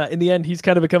in the end, he's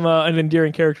kind of become an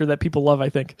endearing character that people love, I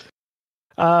think.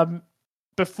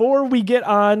 Before we get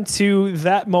on to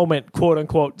that moment, quote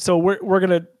unquote, so we're going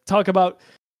to talk about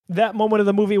that moment of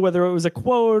the movie, whether it was a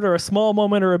quote or a small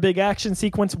moment or a big action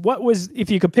sequence. What was, if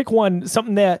you could pick one,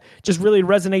 something that just really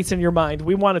resonates in your mind?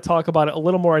 We want to talk about it a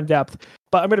little more in depth,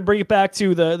 but I'm going to bring it back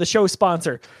to the show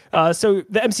sponsor. So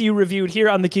the MCU Reviewed here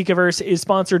on the Geekiverse is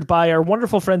sponsored by our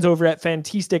wonderful friends over at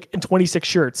Fantastic and 26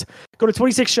 Shirts. Go to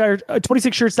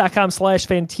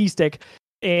 26shirts.com/Fantastic.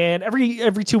 And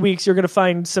every 2 weeks, you're going to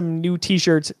find some new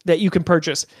t-shirts that you can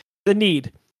purchase. The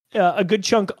need. A good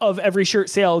chunk of every shirt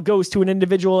sale goes to an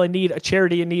individual in need, a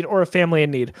charity in need, or a family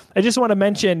in need. I just want to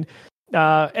mention,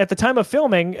 at the time of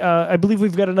filming, I believe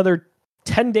we've got another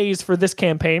 10 days for this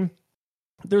campaign.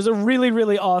 There's a really,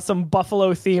 really awesome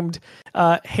Buffalo-themed,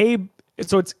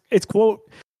 it's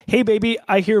quote, "Hey baby,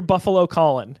 I hear Buffalo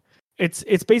calling."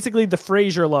 It's basically the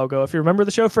Frasier logo. If you remember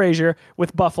the show Frasier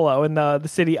with Buffalo and the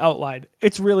city outlined,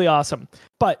 it's really awesome.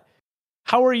 But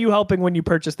how are you helping when you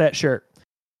purchase that shirt?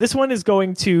 This one is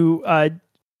going to,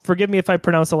 forgive me if I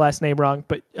pronounce the last name wrong,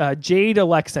 but Jade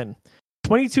Alexin,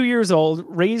 22 years old,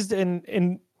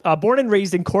 born and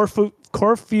raised in Corfu,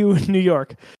 New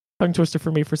York. Tongue twister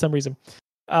for me for some reason.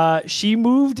 She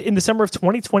moved in the summer of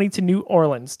 2020 to New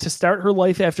Orleans to start her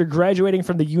life after graduating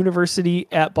from the University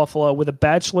at Buffalo with a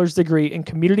bachelor's degree in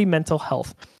community mental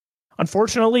health.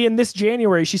 Unfortunately, in this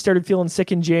January, she started feeling sick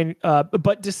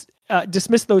but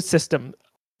dismissed those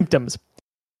symptoms.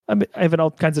 I'm having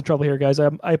all kinds of trouble here, guys. I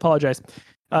apologize.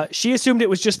 She assumed it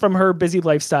was just from her busy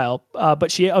lifestyle,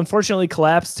 but she unfortunately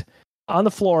collapsed on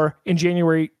the floor in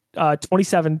January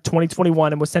 27,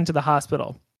 2021, and was sent to the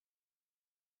hospital.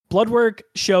 Blood work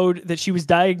showed that she was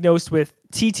diagnosed with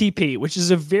TTP, which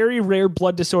is a very rare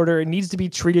blood disorder and needs to be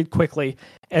treated quickly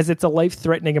as it's a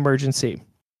life-threatening emergency.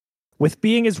 With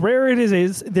being as rare as it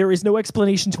is, there is no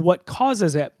explanation to what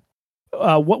causes it,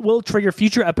 what will trigger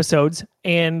future episodes,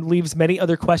 and leaves many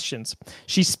other questions.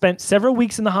 She spent several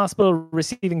weeks in the hospital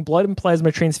receiving blood and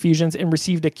plasma transfusions and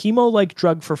received a chemo-like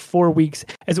drug for 4 weeks,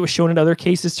 as it was shown in other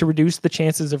cases to reduce the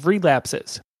chances of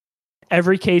relapses.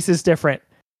 Every case is different.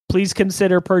 Please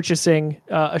consider purchasing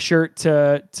a shirt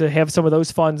to have some of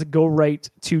those funds go right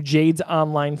to Jade's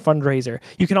online fundraiser.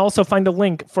 You can also find a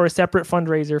link for a separate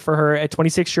fundraiser for her at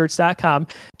 26shirts.com.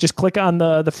 Just click on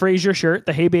the Frasier shirt,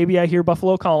 the "Hey Baby, I Hear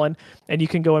Buffalo Calling," and you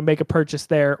can go and make a purchase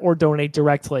there or donate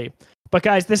directly. But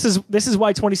guys, this is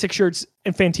why 26 Shirts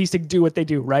and Fantastic do what they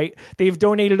do, right? They've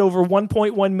donated over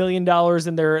 $1.1 million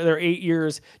in their 8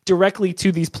 years directly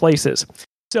to these places.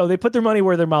 So they put their money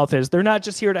where their mouth is. They're not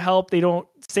just here to help. They don't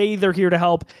say they're here to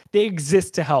help. They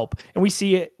exist to help. And we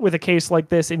see it with a case like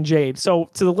this in Jade. So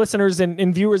to the listeners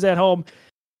and viewers at home,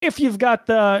 if you've got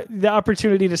the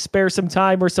opportunity to spare some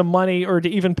time or some money or to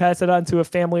even pass it on to a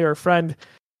family or a friend,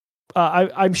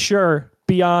 I'm sure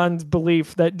beyond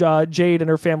belief that Jade and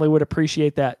her family would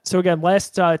appreciate that. So again,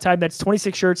 last time, that's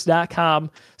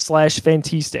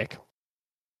 26shirts.com/Fantastic.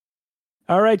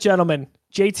 All right, gentlemen.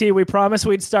 JT, we promised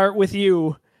we'd start with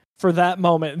you for that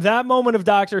moment of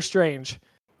Doctor Strange.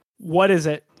 What is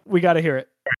it? We got to hear it.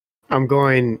 I'm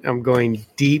going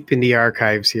deep in the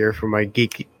archives here for my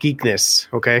geekness.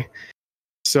 Okay.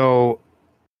 So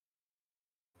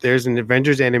there's an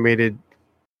Avengers animated,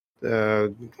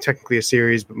 technically a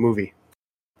series, but movie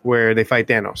where they fight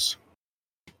Thanos.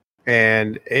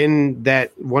 And in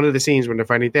that, one of the scenes when they're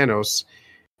fighting Thanos,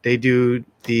 they do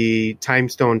the time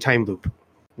stone time loop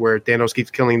where Thanos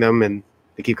keeps killing them and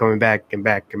they keep coming back and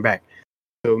back and back.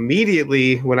 So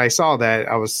immediately when I saw that,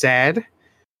 I was sad,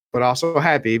 but also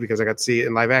happy because I got to see it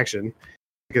in live action.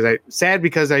 Sad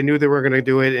because I knew they were going to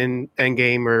do it in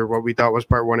Endgame, or what we thought was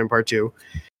part 1 and part 2.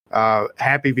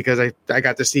 Happy because I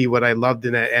got to see what I loved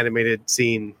in that animated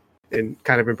scene and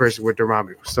kind of in person with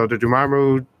Dormammu. So the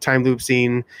Dormammu time loop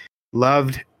scene,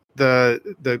 loved the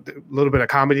little bit of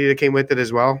comedy that came with it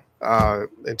as well,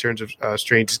 in terms of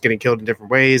Strange just getting killed in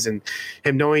different ways and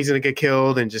him knowing he's going to get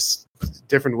killed and just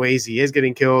different ways he is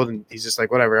getting killed, and he's just like,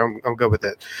 whatever, I'm good with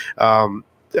it.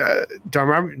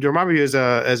 Dormammu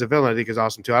as a villain I think is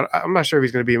awesome too. I'm not sure if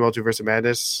he's going to be in Multiverse of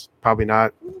Madness. Probably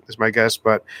not, is my guess,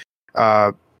 but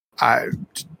I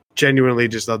genuinely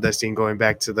just love that scene, going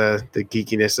back to the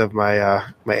geekiness of my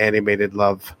my animated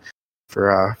love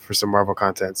for some Marvel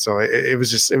content. So it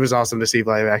was awesome to see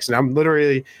live action. I'm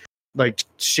literally like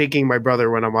shaking my brother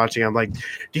when I'm watching. I'm like,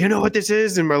 do you know what this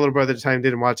is? And my little brother at the time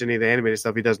didn't watch any of the animated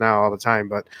stuff. He does now all the time,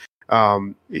 but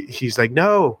he's like,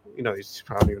 no, he's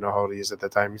probably don't even know how old he is at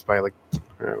that time. He's probably like,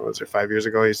 what was it, 5 years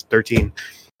ago? He's 13.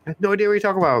 I have no idea what you're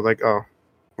talking about. Like, oh,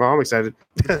 well, I'm excited.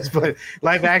 But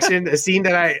live action, a scene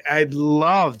that I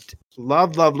loved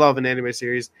an anime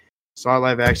series. Saw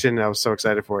live action, and I was so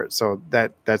excited for it. So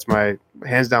that's my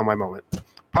hands down my moment.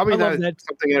 Probably not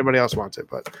something anybody else wants it,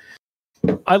 but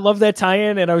I love that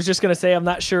tie-in, and I was just going to say I'm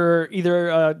not sure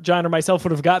either John or myself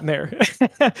would have gotten there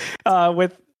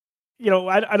with,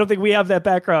 I don't think we have that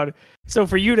background. So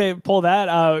for you to pull that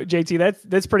out, JT,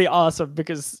 that's pretty awesome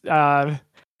because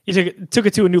you took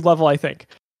it to a new level, I think.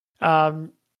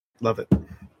 Love it.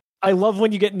 I love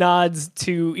when you get nods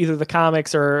to either the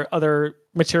comics or other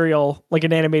material like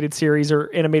an animated series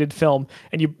or animated film,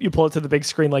 and you pull it to the big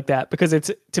screen like that, because it's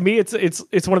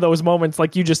one of those moments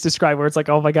like you just described where it's like,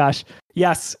 oh my gosh,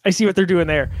 yes, I see what they're doing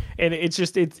there. And it's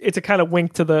a kind of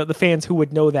wink to the fans who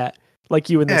would know that, like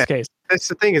you in this case. That's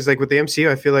the thing, is like with the MCU,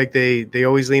 I feel like they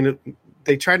always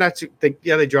they try not to,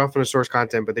 they draw from the source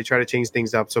content, but they try to change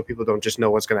things up so people don't just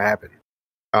know what's going to happen.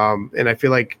 And I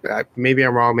feel like maybe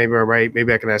I'm wrong, maybe I'm right.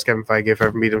 Maybe I can ask Kevin Feige if I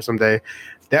ever meet him someday.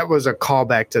 That was a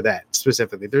callback to that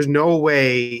specifically. There's no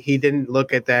way he didn't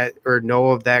look at that or know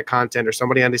of that content, or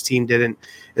somebody on his team didn't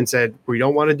and said, we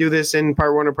don't want to do this in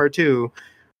part 1 or part 2,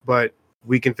 but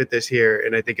we can fit this here.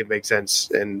 And I think it makes sense.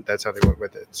 And that's how they went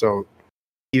with it. So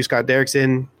you, Scott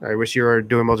Derrickson, I wish you were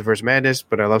doing Multiverse of Madness,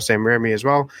 but I love Sam Raimi as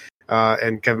well.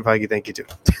 And Kevin Feige, thank you too.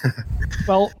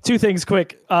 Well, two things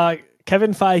quick.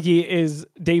 Kevin Feige is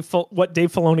what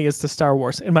Dave Filoni is to Star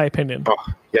Wars, in my opinion.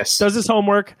 Oh, yes. Does his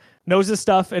homework, knows his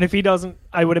stuff, and if he doesn't,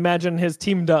 I would imagine his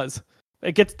team does.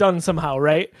 It gets done somehow,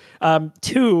 right?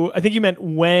 Two, I think you meant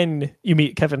when you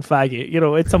meet Kevin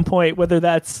Feige, at some point, whether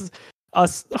that's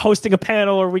us hosting a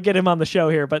panel or we get him on the show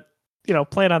here, but,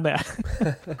 plan on that.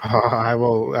 I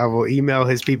will email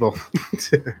his people.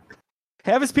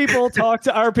 Have his people talk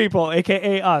to our people,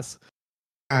 aka us.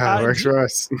 Works for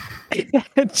us.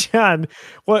 John,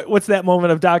 what's that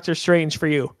moment of Doctor Strange for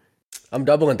you? I'm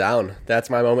doubling down. That's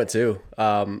my moment too.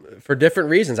 For different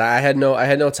reasons. I had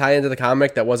no tie into the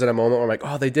comic. That wasn't a moment where I'm like,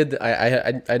 oh, they did.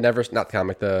 I never, not the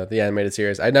comic, the animated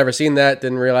series. I'd never seen that.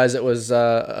 Didn't realize it was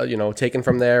taken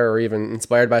from there or even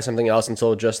inspired by something else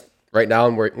until just right now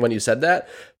when you said that.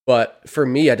 But for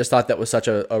me, I just thought that was such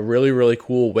a really, really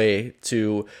cool way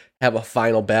to have a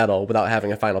final battle without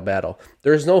having a final battle.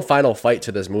 There's no final fight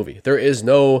to this movie. There is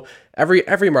no,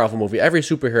 every Marvel movie, every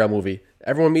superhero movie,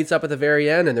 everyone meets up at the very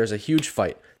end and there's a huge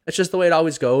fight. That's just the way it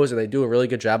always goes, and they do a really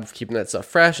good job of keeping that stuff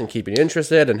fresh and keeping you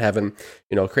interested and having,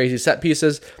 crazy set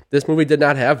pieces. This movie did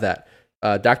not have that.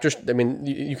 I mean,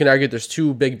 you can argue there's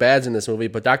two big bads in this movie,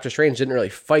 but Doctor Strange didn't really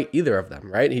fight either of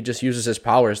them, right? He just uses his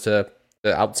powers to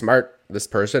outsmart this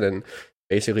person and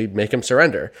basically make him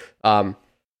surrender.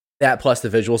 That plus the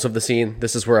visuals of the scene.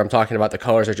 This is where I'm talking about. The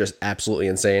colors are just absolutely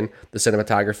insane. The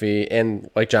cinematography and,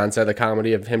 like John said, the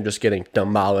comedy of him just getting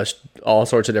demolished all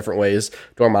sorts of different ways.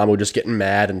 Dormammu just getting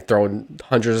mad and throwing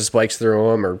hundreds of spikes through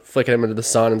him or flicking him into the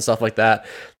sun and stuff like that.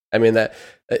 I mean,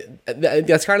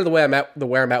 that's kind of the way I'm at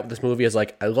with this movie. Is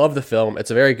like, I love the film.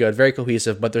 It's very good, very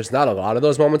cohesive, but there's not a lot of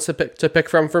those moments to pick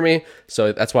from for me.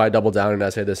 So that's why I double down and I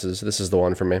say this is the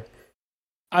one for me.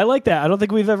 I like that. I don't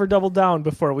think we've ever doubled down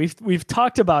before. We've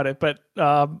talked about it, but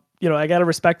I got to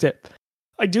respect it.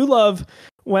 I do love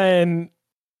when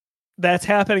that's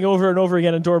happening over and over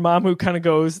again, and Dormammu kind of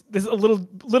goes, "This is a little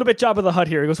bit Jabba the Hutt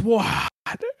here." He goes, "What?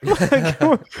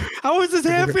 How is this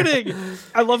happening?"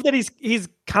 I love that he's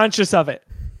conscious of it,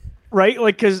 right?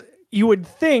 Like, because you would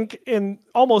think,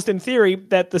 almost in theory,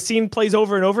 that the scene plays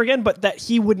over and over again, but that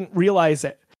he wouldn't realize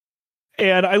it.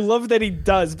 And I love that he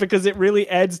does, because it really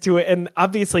adds to it. And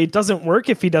obviously it doesn't work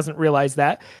if he doesn't realize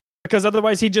that, because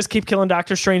otherwise he'd just keep killing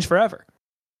Doctor Strange forever.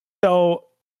 So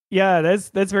yeah,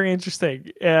 that's very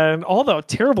interesting. And all the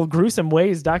terrible, gruesome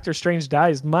ways Doctor Strange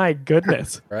dies, my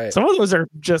goodness. Right. Some of those are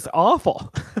just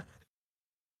awful.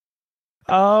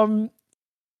 So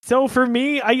for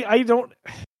me, I don't,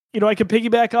 I can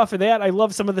piggyback off of that. I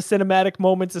love some of the cinematic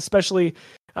moments, especially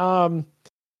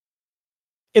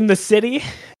in the city,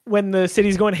 when the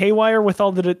city's going haywire with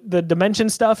all the dimension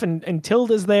stuff, and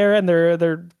Tilda's there, and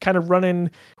they're kind of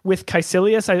running with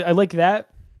Caecilius. I like that.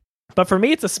 But for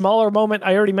me, it's a smaller moment.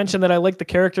 I already mentioned that I like the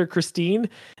character Christine.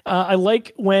 I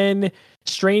like when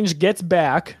Strange gets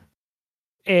back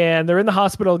and they're in the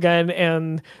hospital again,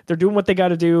 and they're doing what they got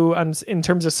to do in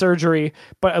terms of surgery.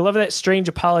 But I love that Strange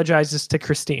apologizes to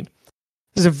Christine.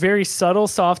 There's a very subtle,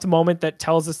 soft moment that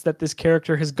tells us that this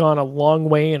character has gone a long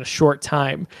way in a short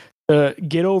time to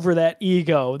get over that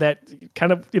ego, that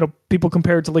kind of, people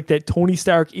compare it to like that Tony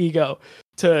Stark ego,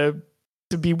 to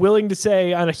be willing to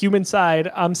say on a human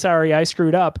side, "I'm sorry, I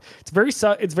screwed up." It's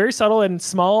very subtle and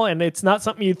small, and it's not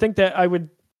something you'd think that I would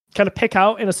kind of pick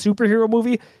out in a superhero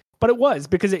movie, but it was,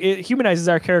 because it humanizes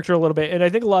our character a little bit. And I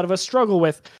think a lot of us struggle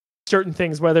with certain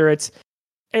things, whether it's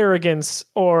arrogance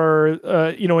or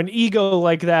an ego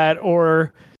like that,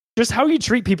 or just how you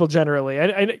treat people generally.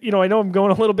 I know I'm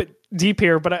going a little bit deep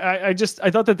here, but I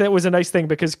thought that was a nice thing,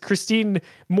 because Christine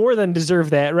more than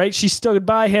deserved that, right? She stood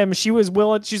by him. She was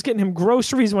willing. She's getting him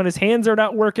groceries when his hands are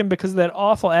not working because of that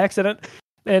awful accident.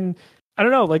 And I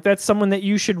don't know, like, that's someone that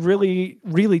you should really,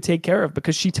 really take care of,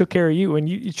 because she took care of you and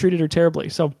you treated her terribly.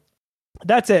 So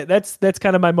that's it. That's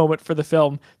kind of my moment for the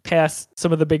film, past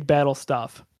some of the big battle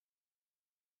stuff.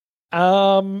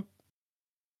 Do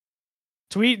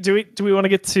we want to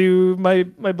get to my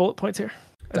bullet points here?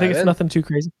 I think it's nothing too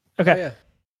crazy. Okay. Oh, yeah.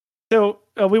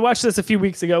 So we watched this a few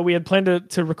weeks ago. We had planned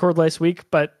to record last week,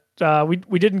 but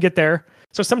we didn't get there.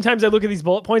 So sometimes I look at these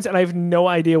bullet points and I have no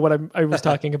idea what I was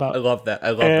talking about. I love that.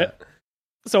 That.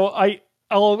 So I'm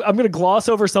going to gloss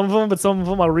over some of them, but some of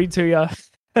them I'll read to you.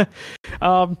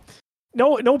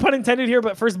 No pun intended here,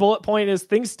 but first bullet point is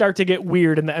things start to get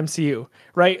weird in the MCU,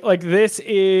 right? Like, this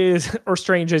is, or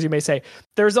strange, as you may say.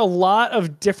 There's a lot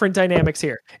of different dynamics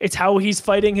here. It's how he's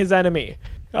fighting his enemy.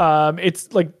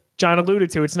 It's like John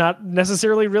alluded to, it's not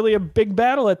necessarily really a big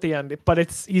battle at the end, but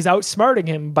he's outsmarting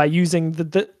him by using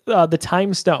the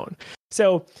time stone.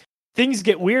 So things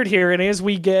get weird here, and as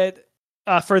we get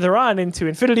further on into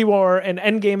Infinity War and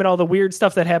Endgame and all the weird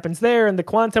stuff that happens there, and the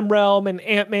quantum realm and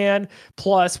Ant-Man,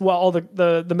 plus all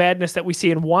the madness that we see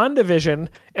in WandaVision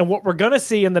and what we're going to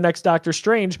see in the next Doctor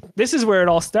Strange, this is where it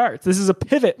all starts. This is a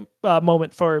pivot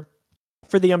moment for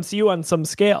the MCU on some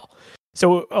scale.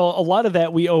 So a lot of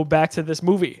that we owe back to this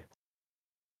movie.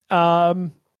 I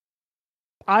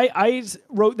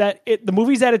wrote that the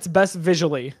movie's at its best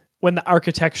visually when the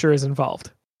architecture is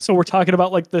involved. So we're talking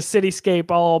about like the cityscape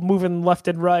all moving left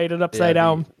and right and upside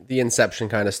down. The Inception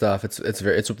kind of stuff. It's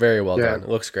very well done. It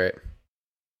looks great. It's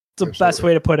the best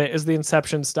way to put it, is the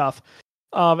Inception stuff.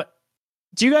 Do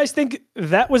you guys think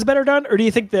that was better done, or do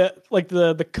you think that like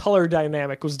the color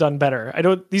dynamic was done better? I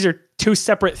know these are two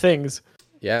separate things.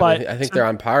 Yeah, but I think they're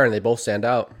on par and they both stand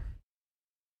out.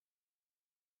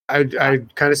 I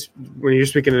kind of, when you're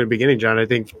speaking in the beginning, John, I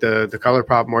think the color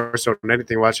pop more so than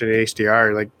anything, watching it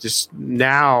HDR, like just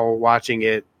now watching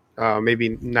it,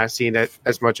 maybe not seeing it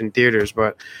as much in theaters,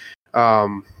 but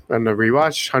on the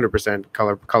rewatch, 100%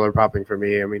 color popping for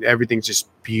me. I mean, everything's just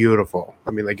beautiful.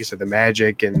 I mean, like you said, the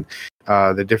magic and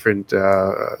the different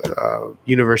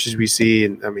universes we see,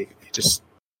 and I mean, it just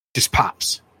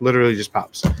pops. literally just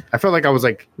pops. I felt like I was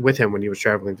like with him when he was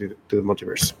traveling through the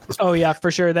multiverse. Oh yeah,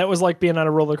 for sure. That was like being on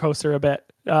a roller coaster a bit.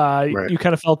 You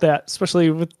kind of felt that, especially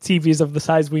with TVs of the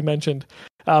size we mentioned.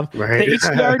 The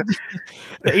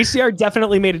HDR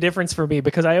definitely made a difference for me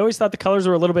because I always thought the colors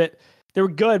were they were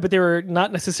good, but they were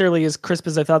not necessarily as crisp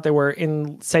as I thought they were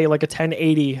in, say, like a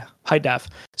 1080 high def.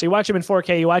 So you watch them in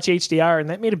 4K, you watch HDR, and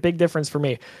that made a big difference for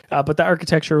me. But the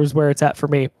architecture was where it's at for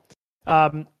me.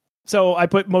 So I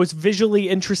put most visually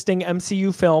interesting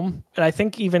MCU film, and I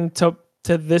think even to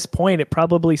this point, it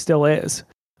probably still is.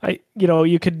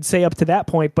 You could say up to that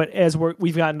point, but as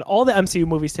we've gotten all the MCU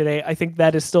movies today, I think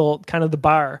that is still kind of the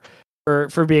bar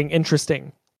for being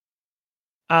interesting.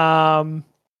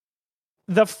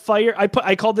 The fire,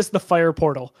 I called this the fire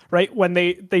portal, right? When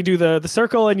they do the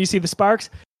circle and you see the sparks.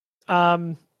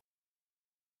 I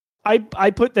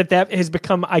put that has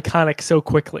become iconic so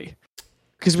quickly.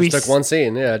 Because we took one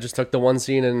scene, just took the one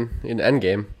scene in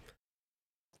Endgame.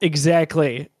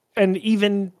 Exactly. And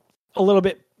even a little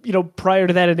bit, prior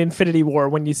to that in Infinity War,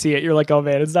 when you see it, you're like, oh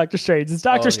man, it's Doctor Strange. It's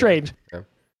Doctor Strange. Yeah.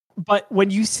 But when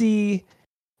you see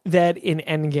that in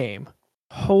Endgame,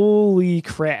 holy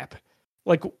crap.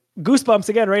 Like goosebumps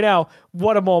again right now.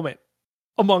 What a moment.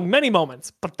 Among many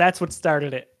moments, but that's what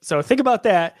started it. So think about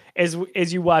that as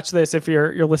you watch this if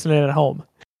you're listening at home.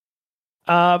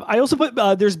 I also put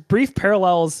there's brief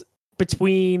parallels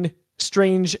between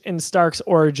Strange and Stark's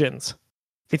origins.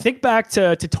 If you think back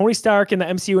to Tony Stark in the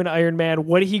MCU and Iron Man,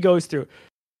 what he goes through.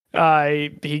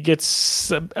 He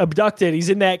gets abducted. He's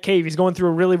in that cave. He's going through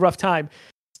a really rough time.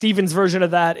 Steven's version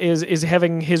of that is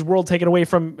having his world taken away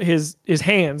from his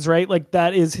hands, right? Like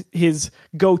that is his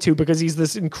go-to because he's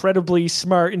this incredibly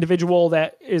smart individual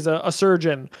that is a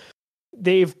surgeon.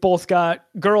 They've both got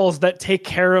girls that take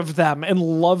care of them and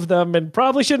love them and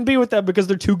probably shouldn't be with them because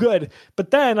they're too good.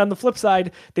 But then on the flip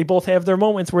side, they both have their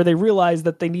moments where they realize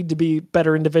that they need to be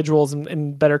better individuals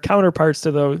and better counterparts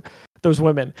to those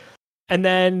women. And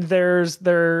then there's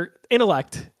their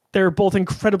intellect. They're both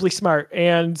incredibly smart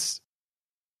and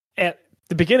at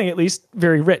the beginning, at least,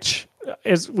 very rich.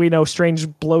 As we know, Strange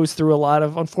blows through a lot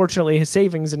of, unfortunately, his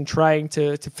savings in trying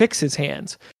to fix his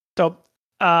hands. So,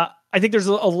 I think there's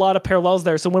a lot of parallels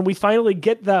there. So when we finally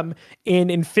get them in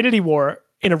Infinity War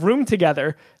in a room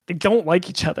together, they don't like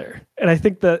each other. And I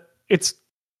think that it's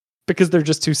because they're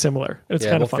just too similar. It's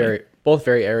kind of funny. Both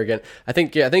very arrogant. I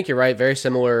think you're right. Very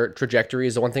similar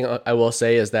trajectories. The one thing I will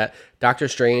say is that Doctor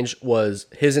Strange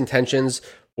his intentions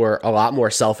were a lot more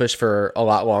selfish for a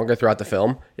lot longer throughout the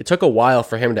film. It took a while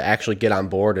for him to actually get on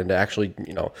board and to actually,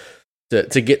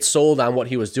 to get sold on what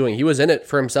he was doing. He was in it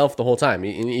for himself the whole time.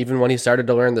 Even when he started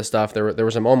to learn this stuff, there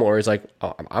was a moment where he's like,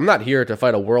 oh, I'm not here to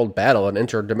fight a world battle, an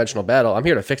interdimensional battle. I'm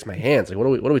here to fix my hands. Like, what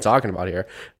are we talking about here?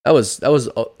 That was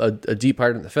a deep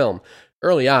part of the film.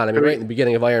 Early on, I mean, right in the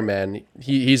beginning of Iron Man,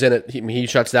 he's in it. He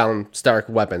shuts down Stark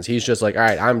weapons. He's just like, all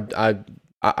right,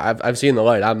 I've seen the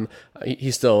light.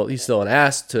 He's still an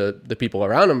ass to the people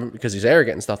around him because he's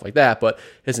arrogant and stuff like that. But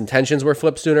his intentions were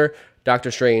flipped sooner.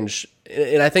 Doctor Strange,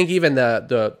 and I think even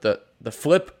the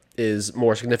flip is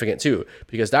more significant too,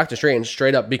 because Doctor Strange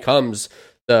straight up becomes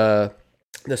the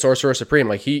Sorcerer Supreme.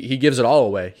 Like he gives it all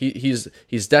away.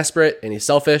 He's desperate and he's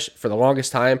selfish for the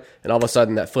longest time, and all of a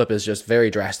sudden that flip is just very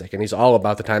drastic, and he's all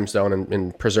about the time stone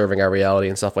and preserving our reality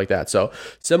and stuff like that. So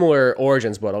similar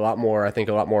origins, but a lot more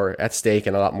at stake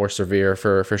and a lot more severe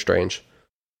for Strange.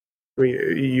 I mean,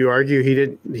 you argue he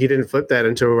didn't flip that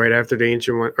until right after the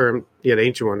Ancient One, the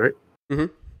Ancient One, right? Mm-hmm.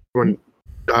 When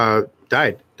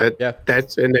died.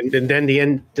 That's and then the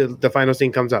end, the final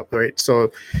scene comes up, right?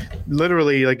 So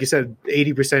literally, like you said,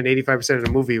 80%, 85% of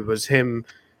the movie was him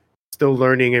still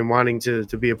learning and wanting to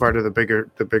be a part of the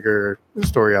bigger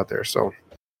story out there. So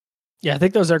yeah, I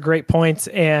think those are great points,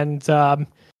 and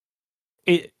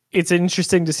it's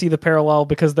interesting to see the parallel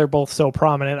because they're both so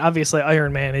prominent. Obviously,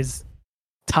 Iron Man is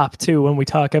top 2 when we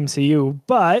talk MCU,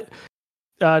 but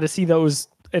to see those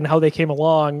and how they came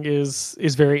along is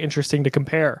very interesting to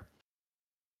compare.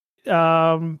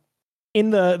 In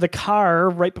the car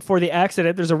right before the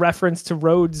accident, there's a reference to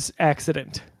Rhodes'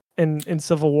 accident in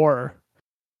Civil War.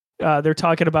 They're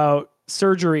talking about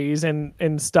surgeries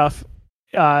and stuff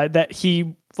that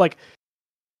he like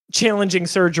challenging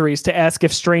surgeries to ask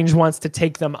if Strange wants to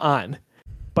take them on.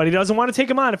 But he doesn't want to take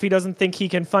him on if he doesn't think he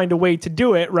can find a way to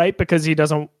do it, right? Because he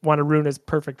doesn't want to ruin his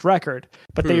perfect record.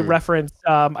 But they reference,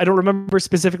 I don't remember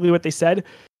specifically what they said.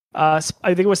 I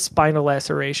think it was spinal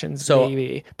lacerations,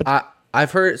 maybe. But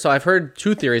I've heard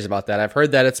two theories about that. I've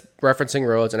heard that it's referencing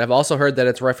Rhodes, and I've also heard that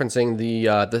it's referencing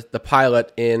the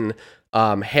pilot in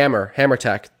Hammer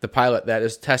Tech, the pilot that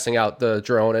is testing out the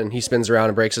drone, and he spins around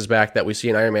and breaks his back that we see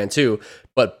in Iron Man 2.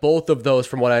 But both of those,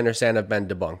 from what I understand, have been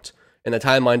debunked, and the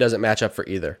timeline doesn't match up for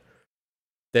either.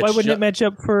 Why wouldn't it match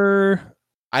up for?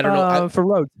 I don't know. For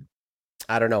Rhodes.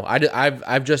 I don't know.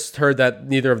 I've just heard that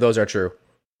neither of those are true.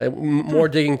 More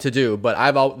digging to do, but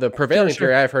the prevailing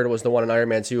theory I've heard was the one in Iron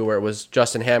Man 2 where it was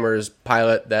Justin Hammer's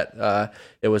pilot that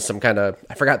it was some kind of,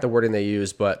 I forgot the wording they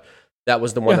used, but that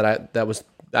was the one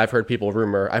I've heard people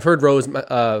rumor. I've heard Rose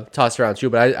tossed around too,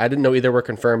 but I didn't know either were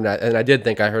confirmed, and I did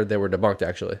think I heard they were debunked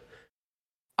actually.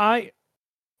 I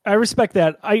respect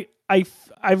that.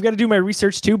 I've got to do my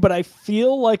research too, but I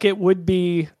feel like it would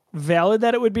be valid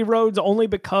that it would be Rhodes only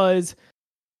because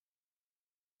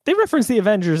they reference the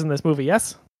Avengers in this movie.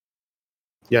 Yes.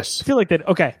 Yes. I feel like that.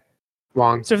 Okay.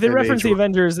 Wong. So if they reference the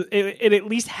Avengers, it at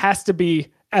least has to be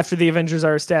after the Avengers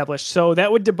are established. So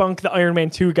that would debunk the Iron Man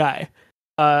 2 guy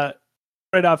right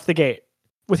off the gate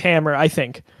with Hammer, I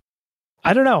think.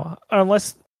 I don't know.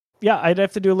 Unless, I'd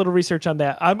have to do a little research on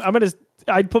that.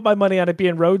 I'd put my money on it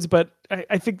being Rhodes, but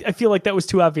I feel like that was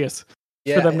too obvious.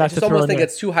 Yeah, for them not I just to almost think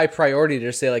it's too high priority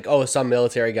to say like, oh, some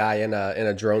military guy in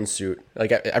a drone suit.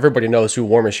 Like everybody knows who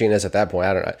War Machine is at that point.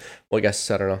 I don't know. Well, I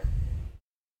guess I don't know.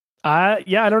 I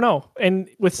don't know. And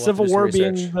with Civil War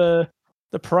being the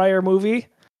prior movie,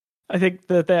 I think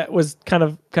that was kind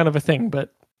of a thing,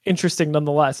 but interesting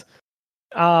nonetheless.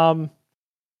 We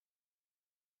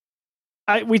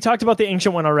talked about the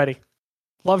Ancient One already.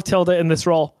 Love Tilda in this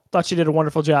role. Thought she did a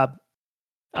wonderful job.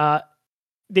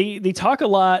 They talk a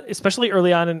lot, especially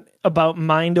early on, about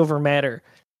mind over matter.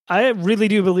 I really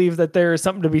do believe that there is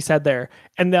something to be said there.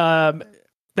 And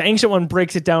the Ancient One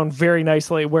breaks it down very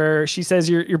nicely, where she says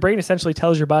your brain essentially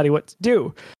tells your body what to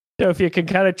do. So if you can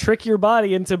kind of trick your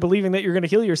body into believing that you're going to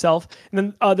heal yourself.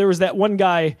 And then there was that one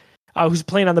guy who's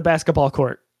playing on the basketball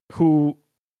court who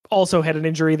also had an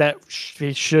injury that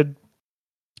he shouldn't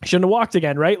have walked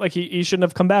again, right? Like he shouldn't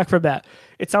have come back from that.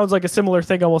 It sounds like a similar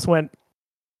thing almost went,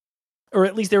 or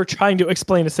at least they were trying to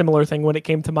explain a similar thing when it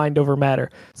came to mind over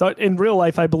matter. So in real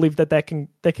life, I believe that can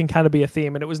kind of be a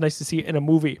theme, and it was nice to see it in a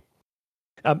movie.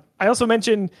 I also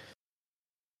mentioned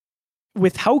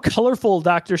with how colorful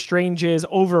Doctor Strange is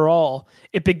overall,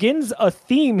 it begins a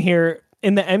theme here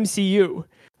in the MCU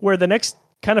where the next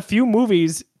kind of few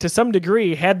movies, to some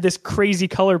degree, had this crazy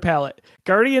color palette.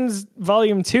 Guardians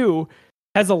Volume 2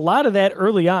 has a lot of that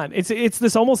early on. It's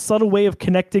this almost subtle way of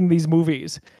connecting these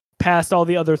movies past all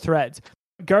the other threads.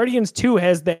 Guardians 2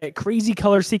 has that crazy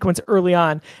color sequence early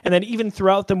on, and then even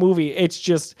throughout the movie, it's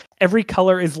just every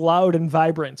color is loud and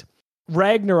vibrant.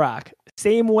 Ragnarok,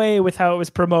 same way with how it was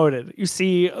promoted. You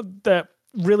see the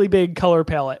really big color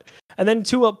palette. And then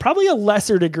to probably a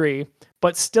lesser degree,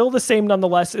 but still the same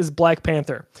nonetheless, is Black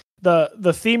Panther.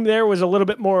 The theme there was a little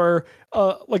bit more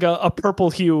like a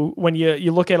purple hue when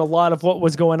you look at a lot of what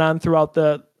was going on throughout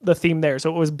the theme there.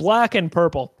 So it was black and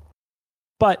purple.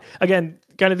 But again,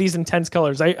 kind of these intense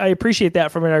colors. I appreciate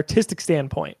that from an artistic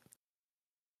standpoint.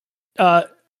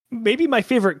 Maybe my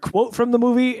favorite quote from the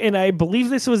movie, and I believe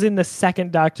this was in the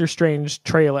second Doctor Strange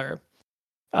trailer,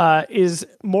 is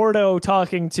Mordo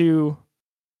talking to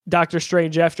Doctor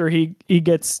Strange after he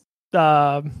gets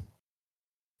to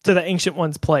the Ancient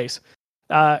One's place.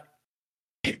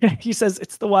 He says,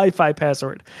 "It's the Wi-Fi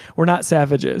password. We're not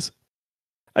savages."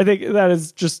 I think that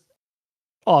is just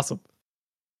awesome.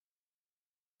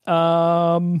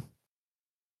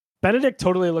 Benedict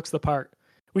totally looks the part.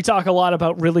 We talk a lot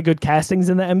about really good castings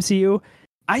in the MCU.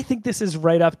 I think this is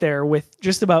right up there with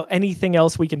just about anything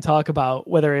else we can talk about,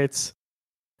 whether it's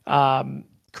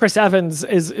Chris Evans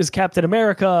is Captain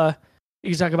America.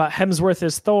 You can talk about Hemsworth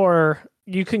as Thor.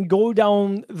 You can go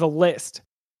down the list.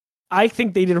 I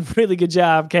think they did a really good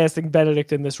job casting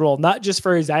Benedict in this role, not just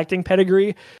for his acting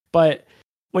pedigree, but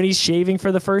when he's shaving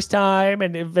for the first time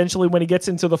and eventually when he gets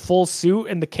into the full suit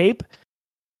and the cape,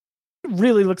 it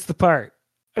really looks the part.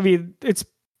 I mean, it's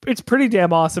pretty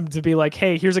damn awesome to be like,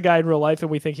 hey, here's a guy in real life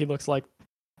and we think he looks like,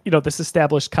 this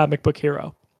established comic book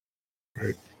hero.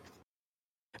 Right.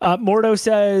 Mordo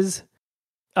says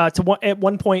at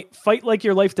one point, fight like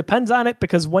your life depends on it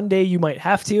because one day you might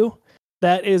have to.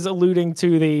 That is alluding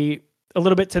to a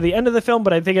little bit to the end of the film,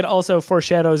 but I think it also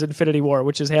foreshadows Infinity War,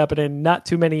 which is happening not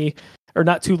too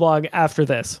long after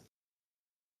this.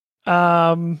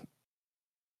 I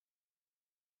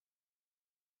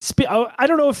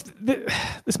don't know if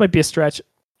this might be a stretch.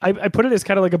 I put it as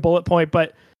kind of like a bullet point,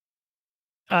 but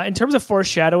in terms of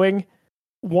foreshadowing,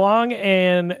 Wong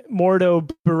and Mordo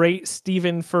berate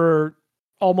Steven for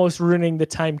almost ruining the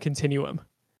time continuum.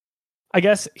 I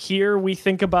guess here we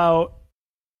think about,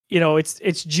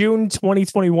 it's June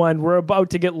 2021. We're about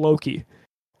to get Loki.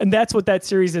 And that's what that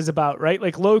series is about, right?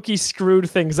 Like Loki screwed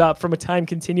things up from a time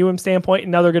continuum standpoint,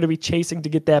 and now they're going to be chasing to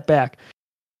get that back.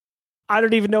 I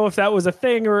don't even know if that was a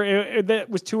thing or that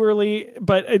was too early,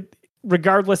 but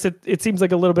regardless, it seems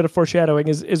like a little bit of foreshadowing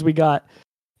as we got,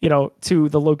 to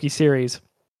the Loki series.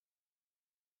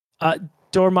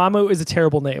 Dormammu is a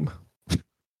terrible name.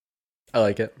 I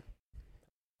like it.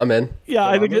 I'm in.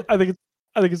 Yeah, Dormammu? I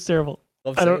think it's terrible.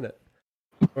 Love saying it.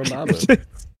 Dormammu.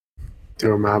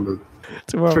 Dormammu.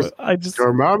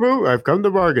 Dormammu, I've come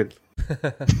to bargain.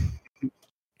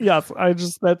 Yes,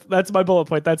 that's my bullet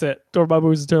point. That's it.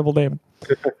 Dormammu is a terrible name.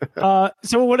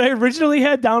 So what I originally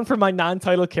had down for my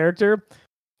non-title character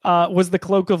was the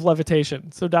Cloak of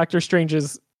Levitation. So Doctor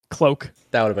Strange's cloak.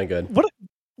 That would have been good.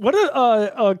 What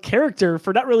a character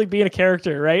for not really being a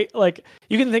character, right? Like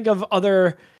you can think of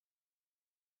other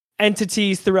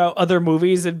entities throughout other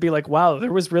movies and be like, wow,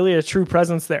 there was really a true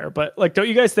presence there. But like, don't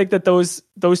you guys think that those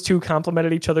two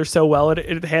complemented each other so well?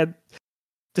 It had,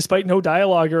 despite no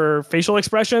dialogue or facial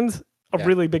expressions, a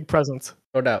really big presence.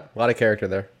 No doubt. A lot of character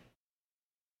there.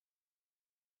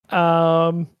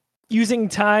 Using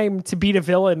time to beat a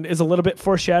villain is a little bit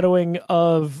foreshadowing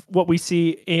of what we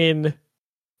see in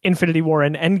Infinity War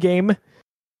and Endgame.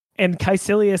 And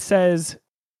Caecilius says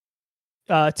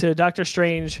to Doctor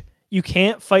Strange, you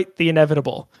can't fight the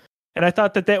inevitable. And I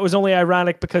thought that was only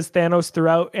ironic because Thanos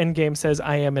throughout Endgame says,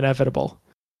 I am inevitable.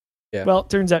 Yeah. Well, it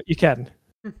turns out you can.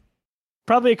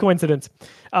 Probably a coincidence.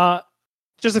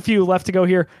 Just a few left to go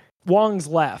here. Wong's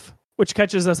laugh, which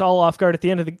catches us all off guard at the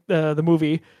end of the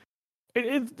movie.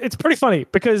 It's pretty funny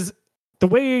because the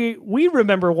way we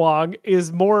remember Wong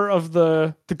is more of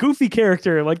the goofy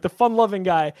character, like the fun-loving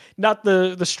guy, not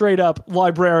the straight up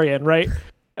librarian, right?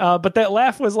 But that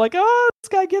laugh was like, oh, this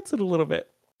guy gets it a little bit.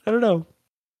 I don't know.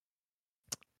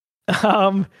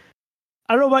 I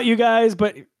don't know about you guys,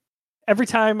 but every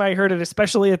time I heard it,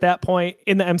 especially at that point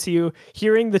in the MCU,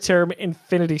 hearing the term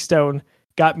Infinity Stone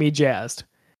got me jazzed.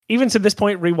 Even to this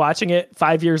point, rewatching it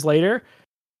 5 years later,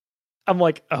 I'm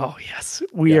like, oh yes,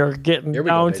 we are getting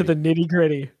down to the nitty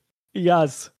gritty.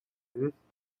 Yes.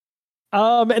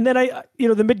 Mm-hmm. And then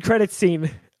the mid-credits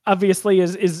scene obviously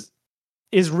is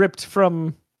ripped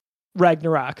from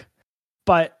Ragnarok,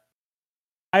 but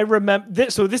I remember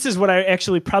this. So this is what I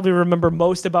actually probably remember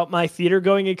most about my theater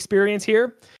going experience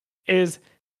here is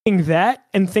thinking that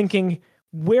and thinking,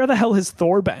 where the hell has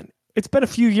Thor been? It's been a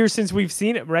few years since we've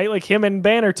seen him, right? Like him and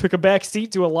Banner took a back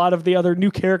seat to a lot of the other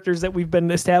new characters that we've been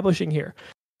establishing here.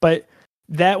 But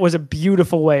that was a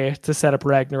beautiful way to set up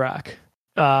Ragnarok.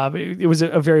 It was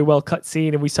a very well cut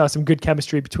scene, and we saw some good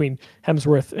chemistry between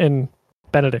Hemsworth and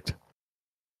Benedict.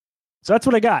 So that's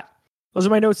what I got. Those are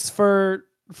my notes for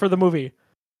the movie.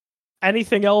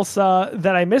 Anything else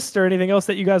that I missed, or anything else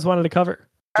that you guys wanted to cover?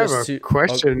 I have a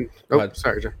question.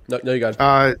 Sorry, John. No, you got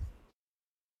it.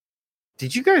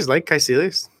 Did you guys like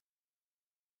Caecilius?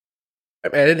 I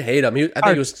didn't hate him. I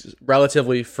think he was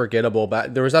relatively forgettable,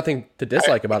 but there was nothing to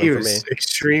dislike about him for me. He was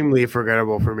extremely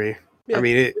forgettable for me. Yeah. I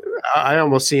mean, I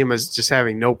almost see him as just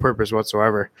having no purpose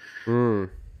whatsoever.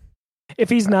 If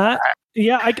he's not,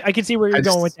 I can see where you're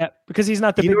going with that because he's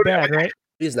not the big bad, right?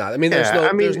 He's not. I mean, there's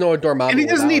no Dormammu, and he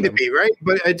doesn't need to be, right?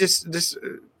 But I just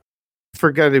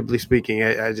forgettably speaking,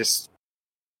 it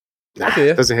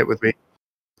doesn't hit with me.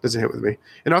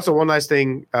 And also one last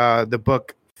thing, the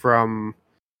book from,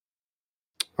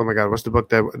 oh my God, what's the book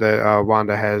that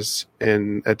Wanda has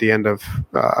at the end of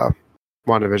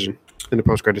WandaVision in the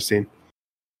post-credit scene?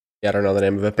 Yeah, I don't know the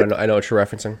name of it, but I know what you're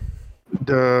referencing.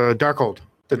 The Darkhold.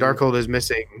 The Darkhold is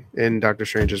missing in Doctor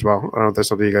Strange as well. I don't know if that's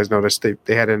something you guys noticed.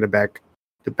 They had it in the back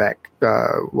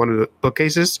one of the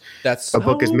bookcases. That's a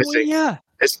book is missing. Yeah,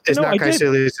 it's not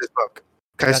Caecilius' book.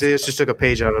 Caecilius just took a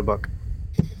page out of the book.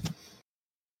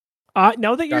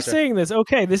 Now that you're saying this,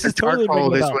 okay, this is totally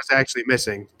Darkhold is what's actually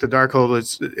missing. The Darkhold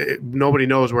is nobody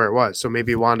knows where it was. So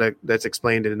maybe Wanda, that's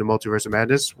explained in the Multiverse of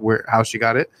Madness how she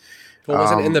got it. Well,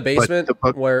 was it in the basement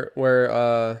where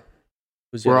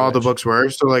all the books were?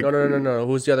 So like no.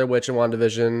 Who's the other witch in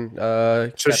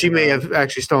WandaVision? So she may have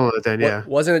actually stolen it then. Yeah,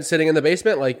 wasn't it sitting in the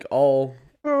basement? Like all,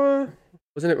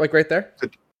 wasn't it like right there?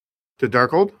 The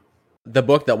Darkhold. The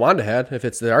book that Wanda had, if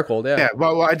it's the Darkhold, yeah. Yeah,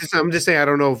 well, I'm just saying, I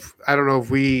don't know if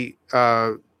we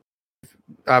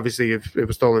obviously if it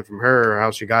was stolen from her or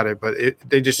how she got it, but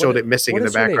they just showed it missing in the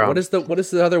background. What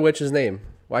is the other witch's name?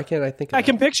 Why can't I think of I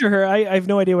can picture her. I have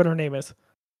no idea what her name is.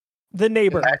 The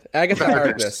neighbor. Agatha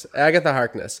Harkness. Agatha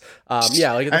Harkness.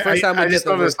 Yeah, like the first time we get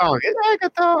the song. It's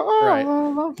Agatha.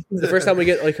 Right. The first time we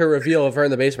get like her reveal of her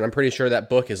in the basement, I'm pretty sure that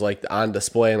book is like on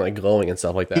display and like glowing and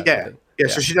stuff like that. Yeah.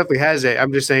 So she definitely has it.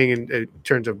 I'm just saying in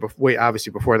terms of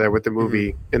obviously before that with the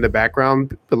movie in the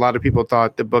background, a lot of people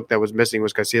thought the book that was missing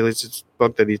was Caecilius'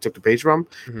 book that he took the page from.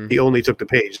 He only took the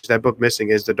page. That book missing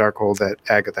is the Darkhold that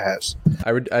Agatha has.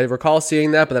 I recall seeing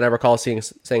that, but then I recall saying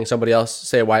somebody else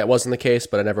say why it wasn't the case,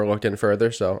 but I never looked in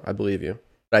further, so I believe you.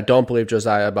 But I don't believe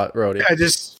Josiah about Rhodey. I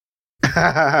just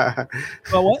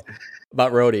Well, what?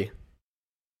 About Rhodey.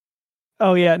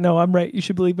 Oh yeah, no, I'm right. You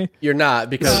should believe me. You're not,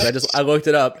 because I looked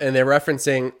it up and they're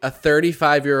referencing a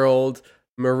 35-year-old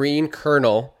Marine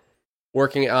colonel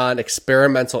working on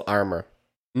experimental armor,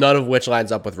 none of which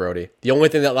lines up with Rhodey. The only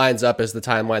thing that lines up is the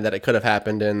timeline that it could have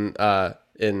happened in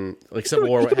like Civil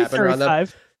War. What happened around them?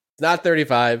 It's not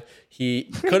 35. He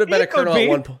could have been a colonel at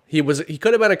one point. He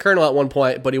could have been a colonel at one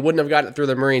point, but he wouldn't have gotten it through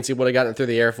the Marines. He would have gotten it through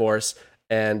the Air Force.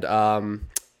 And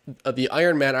the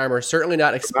Iron Man armor certainly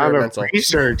not experimental.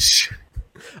 Research.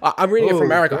 I'm reading it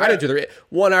from article. I didn't do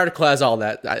one article has all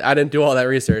that. I didn't do all that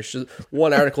research. Just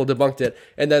one article debunked it,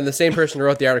 and then the same person who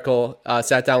wrote the article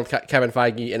sat down with Kevin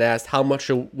Feige and asked how much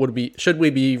should we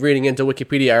be reading into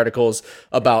Wikipedia articles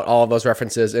about all of those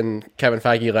references, and Kevin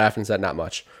Feige laughed and said not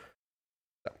much.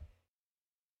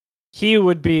 He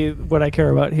would be what I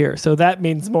care about here, so that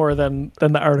means more than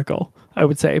the article, I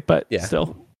would say. But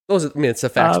still, it's the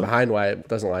facts behind why it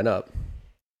doesn't line up.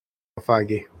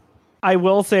 Feige. I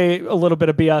will say a little bit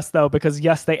of BS though, because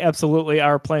yes, they absolutely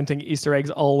are planting Easter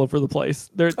eggs all over the place.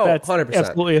 That's 100%.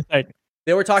 Absolutely a thing.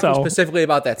 They were talking specifically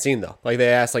about that scene though. Like they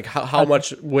asked, like how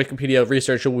much Wikipedia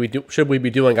research should we be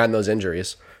doing on those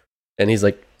injuries? And he's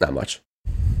like, not much.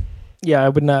 Yeah, I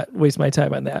would not waste my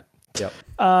time on that. Yep.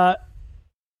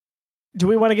 Do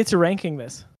we want to get to ranking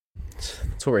this?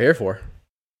 That's what we're here for.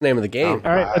 Name of the game.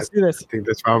 All right, let's do this. I think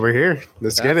that's why we're here.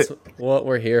 Let's get it. What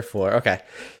we're here for. Okay.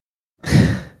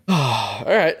 All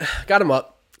right, got them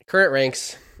up. Current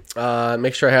ranks.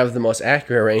 Make sure I have the most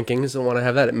accurate rankings. Don't want to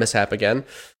have that mishap again.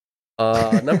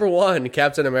 Number 1,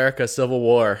 Captain America: Civil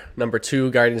War. Number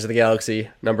 2, Guardians of the Galaxy.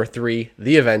 Number 3,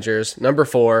 The Avengers. Number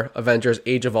 4, Avengers: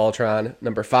 Age of Ultron.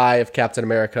 Number 5, Captain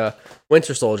America: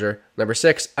 Winter Soldier. Number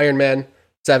 6, Iron Man.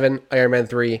 7, Iron Man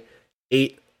 3.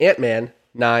 8, Ant-Man.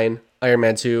 9, Iron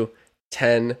Man 2.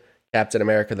 10, Captain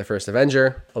America: The First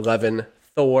Avenger. 11,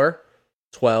 Thor.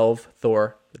 12,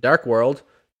 Thor: The Dark World.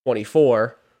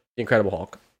 24, The Incredible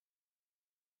Hulk.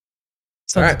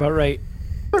 Sounds about right.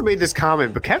 I made this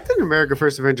comment, but Captain America: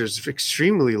 First Avenger is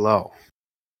extremely low.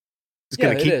 It's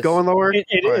going to keep going lower. It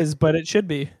is, but it should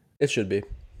be. It should be.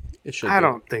 I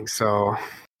don't think so.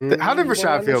 How did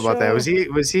Rashad feel about that? Was he?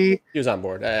 He was on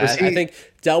board. I think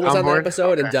Dell was on the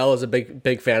episode, and Dell is a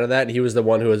big fan of that. And he was the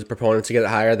one who was a proponent to get it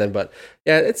higher than. But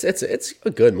yeah, it's a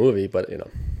good movie, but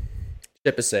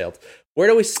ship has sailed. Where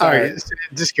do we start? All right,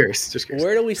 just curious.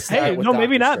 Where do we start? Hey, no,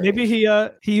 maybe not. Maybe he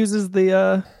uses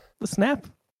the snap.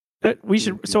 We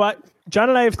should. So John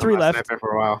and I have 3 left.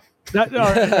 For a while.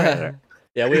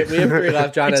 Yeah, we have 3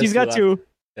 left. John has he's got 2.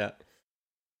 Yeah.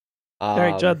 All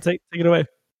right, John, take it away.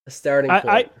 Starting point.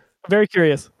 I'm very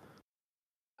curious.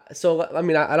 So I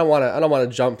mean, I don't want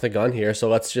to jump the gun here. So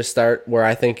let's just start where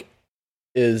I think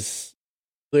is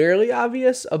clearly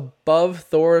obvious above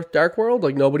Thor: Dark World.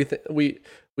 Like nobody, we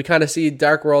kind of see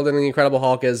Dark World and The Incredible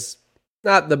Hulk as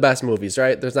not the best movies,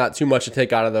 right? There's not too much to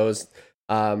take out of those.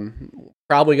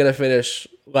 Probably gonna finish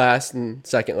last and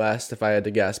second last if I had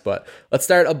to guess. But let's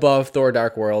start above Thor: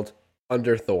 Dark World,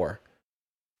 under Thor.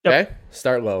 Yep. Okay,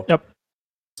 start low. Yep.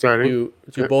 Do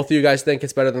both of you guys think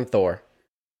it's better than Thor?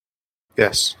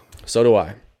 Yes. So do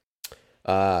I.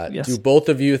 Yes. Do both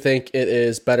of you think it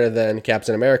is better than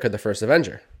Captain America: The First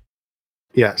Avenger?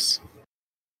 Yes.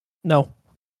 No.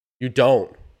 You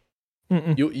don't.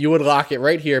 Mm-mm. You would lock it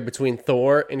right here between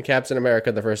Thor and Captain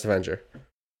America: The First Avenger.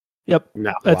 Yep.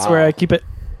 No. That's where I keep it.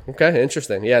 Okay,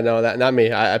 interesting. Yeah, no, that not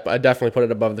me. I definitely put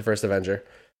it above The First Avenger.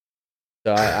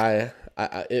 So I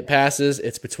it passes.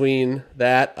 It's between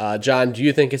that. John, do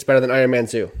you think it's better than Iron Man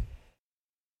 2?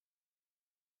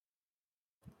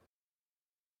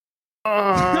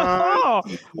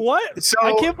 What? So,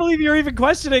 I can't believe you're even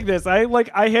questioning this.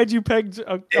 I had you pegged.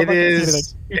 It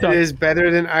is better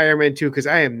than Iron Man 2 because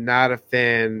I am not a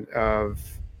fan of.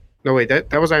 No wait,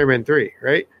 that was Iron Man 3,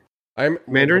 right?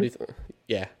 Mandarin.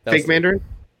 Yeah. Fake Mandarin.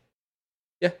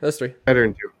 Yeah, that's 3. Better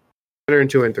than 2. Better than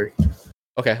 2 and 3.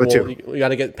 Okay, but well, we got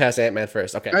to get past Ant-Man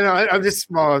first. Okay. I know. I'm just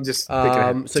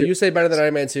thinking. So you say better than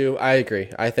Iron Man 2? I agree.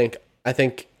 I think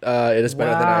it is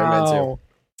better than Iron Man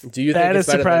 2. Do you think that is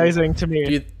surprising to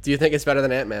me? Do you think it's better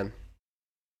than Ant-Man?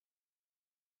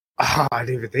 Oh, I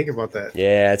didn't even think about that.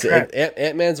 Yeah,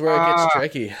 Ant-Man's where it gets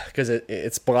tricky because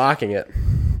it's blocking it.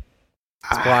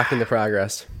 It's blocking the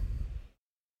progress.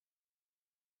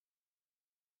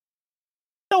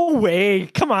 No way!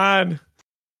 Come on,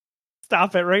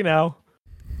 stop it right now.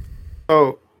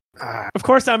 Oh, of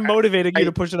course, I'm motivating you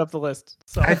to push it up the list.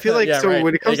 So I feel like right.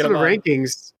 when it comes to the on.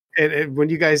 rankings, and when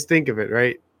you guys think of it,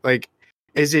 right? Like,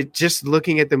 is it just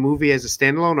looking at the movie as a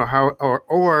standalone,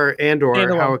 or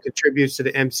Standalone. how it contributes to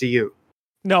the MCU?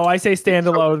 No, I say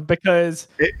standalone because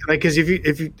because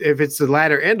if it's the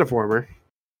latter and the former,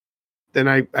 then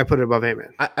I put it above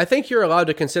Ant-Man. I think you're allowed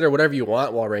to consider whatever you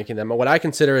want while ranking them. What I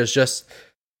consider is just,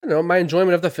 my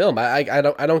enjoyment of the film. I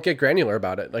don't get granular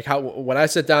about it. Like when I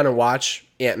sit down and watch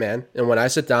Ant-Man and when I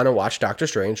sit down and watch Doctor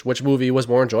Strange, which movie was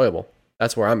more enjoyable?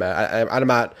 That's where I'm at.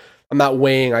 I'm not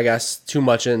weighing, I guess, too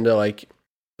much into like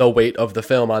the weight of the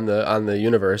film on the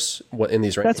universe in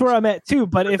these rankings. That's where I'm at too.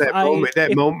 But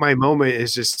my moment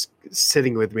is just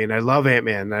sitting with me, and I love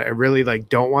Ant-Man. I really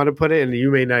don't want to put it, and you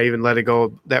may not even let it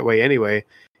go that way anyway.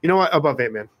 You know what? Above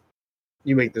Ant-Man.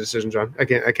 You make the decision, John. I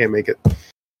can't make it.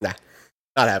 Nah,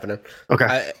 not happening.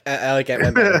 Okay. I like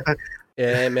Ant-Man better.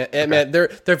 Yeah, Ant-Man,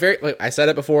 they're very, like I said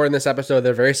it before in this episode,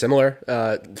 they're very similar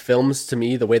films to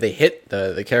me, the way they hit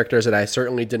the characters that I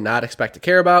certainly did not expect to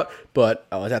care about, but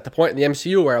I was at the point in the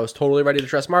MCU where I was totally ready to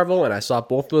trust Marvel, and I saw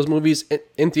both those movies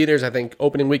in theaters, I think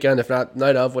opening weekend, if not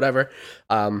night of, whatever.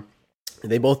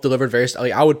 They both delivered very,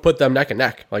 I would put them neck and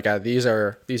neck. Like these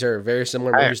are very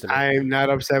similar movies to me. I'm not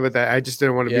upset with that. I just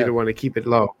didn't want to be the one to keep it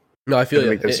low. No, I feel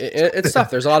you. It's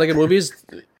tough. There's a lot of good movies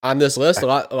on this list. A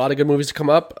lot of good movies to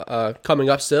coming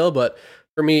up still. But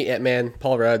for me, Ant-Man,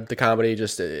 Paul Rudd, the comedy,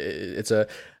 just it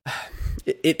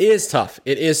is tough.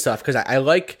 It is tough because I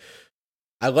like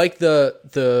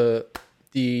the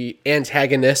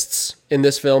antagonists in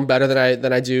this film better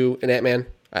than I do in Ant-Man.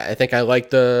 I think I like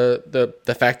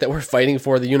the fact that we're fighting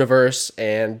for the universe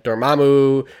and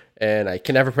Dormammu, and I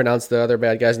can never pronounce the other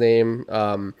bad guy's name.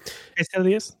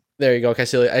 Caecilius. There you go,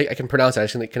 Caecilius. I can pronounce it. I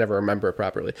just can never remember it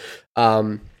properly.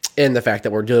 And the fact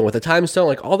that we're dealing with a time stone,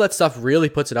 like all that stuff really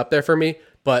puts it up there for me.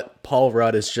 But Paul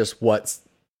Rudd is just what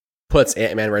puts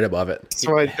Ant-Man right above it.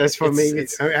 That's what made me.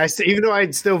 Even though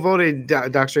I still voted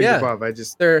Doctor Strange above,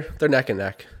 they're neck and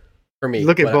neck for me.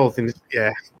 Look at both, and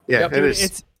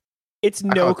Yep. It's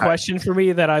no question for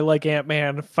me that I like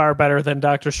Ant-Man far better than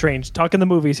Doctor Strange. Talking the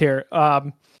movies here,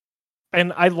 and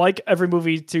I like every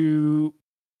movie to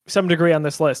some degree on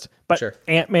this list, but sure.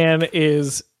 Ant-Man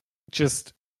is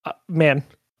just man.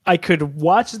 I could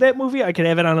watch that movie. I could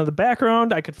have it on in the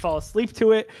background. I could fall asleep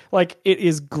to it. Like it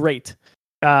is great.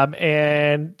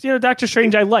 And Doctor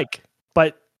Strange I like,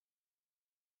 but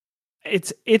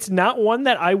it's not one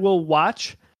that I will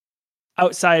watch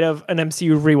outside of an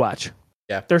MCU rewatch.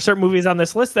 Yeah. There are certain movies on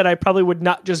this list that I probably would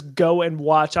not just go and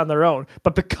watch on their own,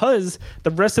 but because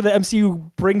the rest of the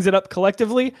MCU brings it up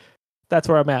collectively, that's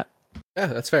where I'm at. Yeah,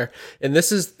 that's fair. And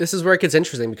this is where it gets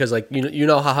interesting because like you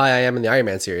know how high I am in the Iron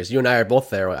Man series. You and I are both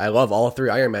there. I love all three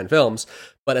Iron Man films,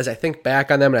 but as I think back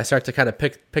on them and I start to kind of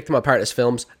pick them apart as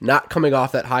films, not coming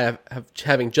off that high of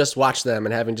having just watched them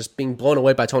and having just being blown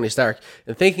away by Tony Stark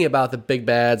and thinking about the big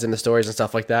bads and the stories and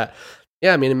stuff like that.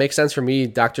 Yeah, I mean it makes sense for me.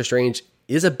 Doctor Strange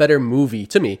is a better movie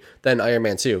to me than Iron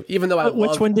Man 2, even though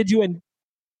which one did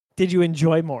you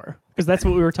enjoy more? Because that's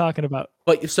what we were talking about.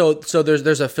 But so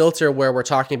there's a filter where we're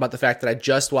talking about the fact that I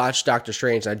just watched Doctor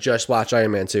Strange and I just watched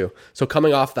Iron Man 2. So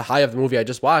coming off the high of the movie I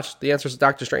just watched, the answer is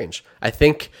Doctor Strange. I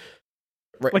think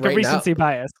like a recency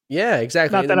bias. Yeah,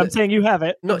 exactly. Not that I'm saying you have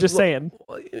it. No, I'm just saying.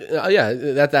 Yeah,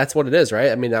 that's what it is,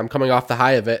 right? I mean, I'm coming off the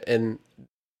high of it, and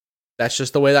that's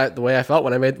just the way I felt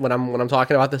when I'm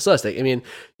talking about this list. I mean,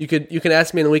 you can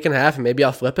ask me in a week and a half, and maybe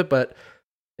I'll flip it, but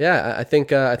yeah, I think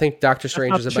Doctor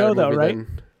Strange is a better movie right?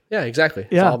 than. Yeah, exactly.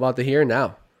 It's all all about the here and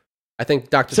now. I think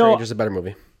Doctor Strange is a better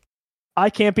movie. I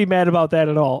can't be mad about that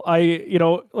at all.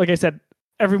 Like I said,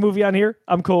 every movie on here,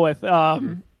 I'm cool with.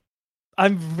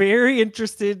 I'm very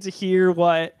interested to hear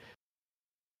what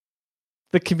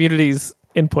the community's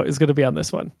input is going to be on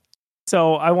this one.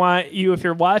 So I want you, if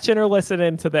you're watching or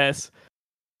listening to this,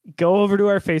 go over to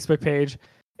our Facebook page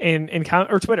and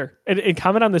comment, or Twitter, and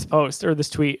comment on this post or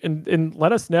this tweet and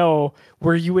let us know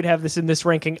where you would have this in this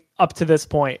ranking up to this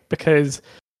point, because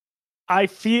I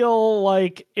feel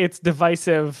like it's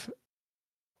divisive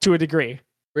to a degree.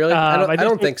 Really? I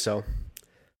don't think so.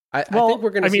 I think we're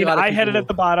going to see a lot of people. I had it at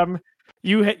the bottom.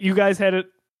 You guys had it,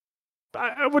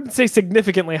 I wouldn't say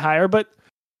significantly higher, but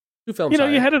two films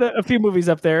you had it a few movies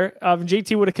up there.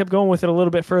 JT would have kept going with it a little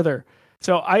bit further.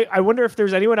 So I wonder if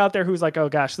there's anyone out there who's like, oh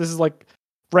gosh, this is like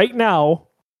right now,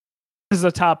 is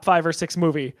a top 5 or 6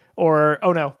 movie, or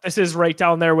oh no, this is right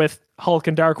down there with Hulk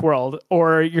and Dark World,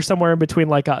 or you're somewhere in between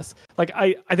like us. Like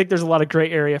I think there's a lot of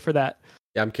gray area for that.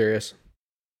 Yeah, I'm curious.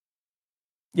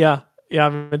 Yeah,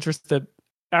 I'm interested.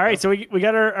 All right, so we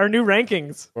got our new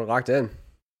rankings. We're locked in.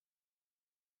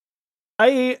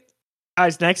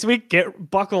 Guys, next week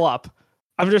buckle up.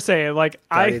 I'm just saying, like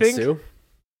Guardians I think 2?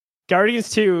 Guardians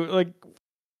 2, like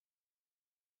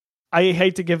I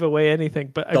hate to give away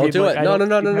anything, but Don't do it.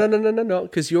 No,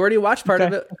 because you already watched part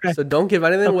of it, so don't give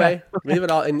anything away. Leave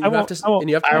it all, and you have to.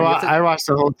 I watched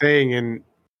the whole thing, and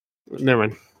never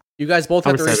mind. You guys both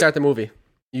have to restart the movie.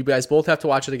 You guys both have to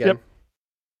watch it again. Yep.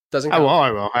 Doesn't count.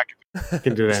 I will. I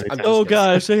can do that. Oh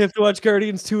gosh, I have to watch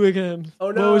Guardians 2 again.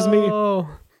 Oh no, woe is me.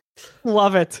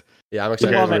 Love it. Yeah, I'm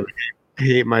excited. Love it. I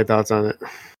hate my thoughts on it.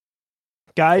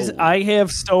 Guys, I have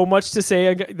so much to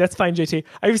say. That's fine, JT.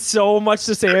 I have so much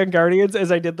to say on Guardians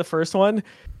as I did the first one.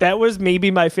 That was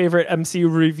maybe my favorite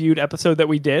MCU Reviewed episode that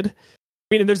we did. I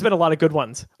mean, and there's been a lot of good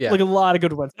ones. Yeah. Like a lot of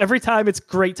good ones. Every time it's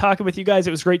great talking with you guys.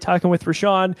 It was great talking with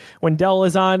Rashawn when Dell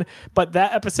is on. But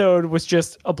that episode was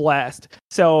just a blast.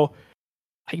 So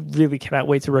I really cannot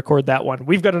wait to record that one.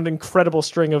 We've got an incredible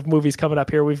string of movies coming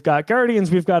up here. We've got Guardians.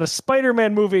 We've got a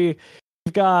Spider-Man movie.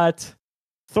 We've got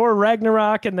Thor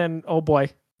Ragnarok, and then oh boy,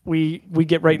 we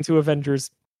get right into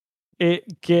Avengers.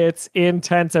 It gets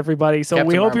intense, everybody. So Captain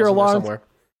we hope Marvel's you're in there along. somewhere.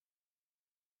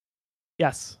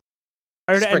 Yes,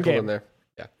 prior to Sprinkled in Endgame. there.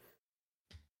 Yeah.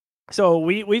 So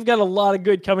we've got a lot of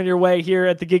good coming your way here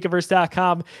at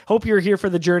thegeekiverse.com. Hope you're here for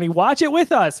the journey. Watch it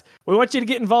with us. We want you to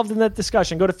get involved in that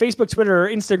discussion. Go to Facebook, Twitter, or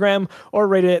Instagram, or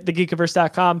rate it at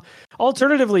thegeekiverse.com.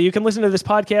 Alternatively, you can listen to this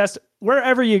podcast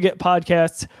wherever you get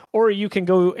podcasts, or you can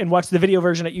go and watch the video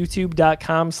version at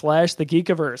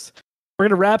youtube.com/thegeekiverse. We're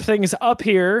going to wrap things up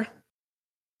here.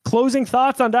 Closing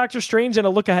thoughts on Doctor Strange and a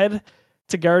look ahead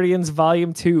to Guardians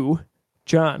Volume 2.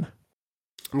 John.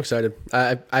 I'm excited.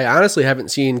 I honestly haven't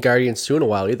seen Guardians 2 in a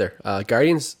while either.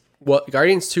 Guardians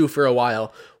 2 for a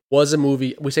while was a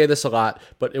movie. We say this a lot,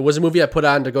 but it was a movie I put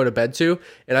on to go to bed to.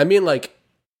 And I mean like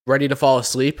ready to fall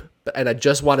asleep. And I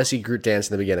just want to see Groot dance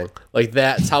in the beginning. Like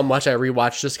that's how much I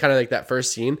rewatched just kind of like that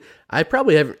first scene. I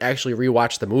probably haven't actually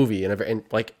rewatched the movie in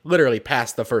like literally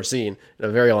past the first scene in a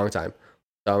very long time.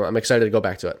 So I'm excited to go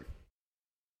back to it.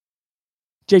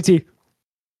 JT.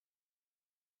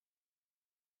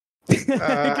 Give me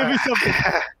something.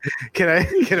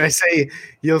 Can I say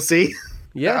you'll see?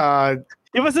 Yeah.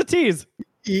 Give us a tease.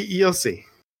 You'll see.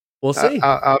 We'll see.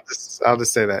 I'll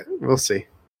just say that we'll see.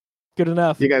 Good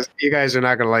enough. You guys are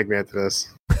not gonna like me after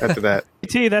this. After that,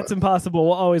 JT, that's impossible.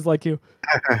 We'll always like you.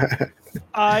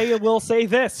 I will say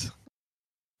this.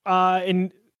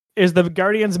 And is the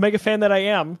Guardians mega fan that I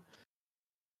am,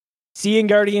 seeing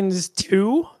Guardians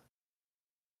 2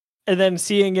 and then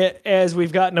seeing it as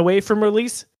we've gotten away from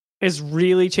release has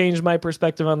really changed my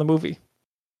perspective on the movie.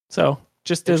 So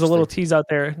just as a little tease out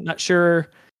there, not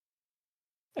sure.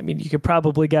 I mean, you could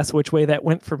probably guess which way that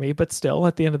went for me, but still,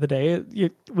 at the end of the day,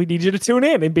 we need you to tune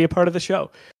in and be a part of the show.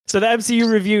 So the MCU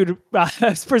Reviewed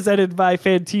is presented by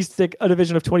Fantastic, a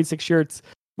division of 26 shirts.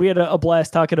 We had a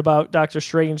blast talking about Doctor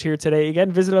Strange here today.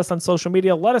 Again, visit us on social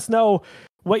media. Let us know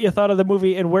what you thought of the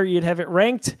movie and where you'd have it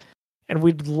ranked. And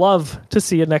we'd love to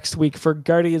see you next week for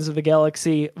Guardians of the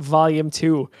Galaxy Volume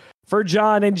 2. For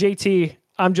John and JT,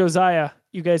 I'm Josiah.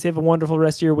 You guys have a wonderful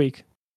rest of your week.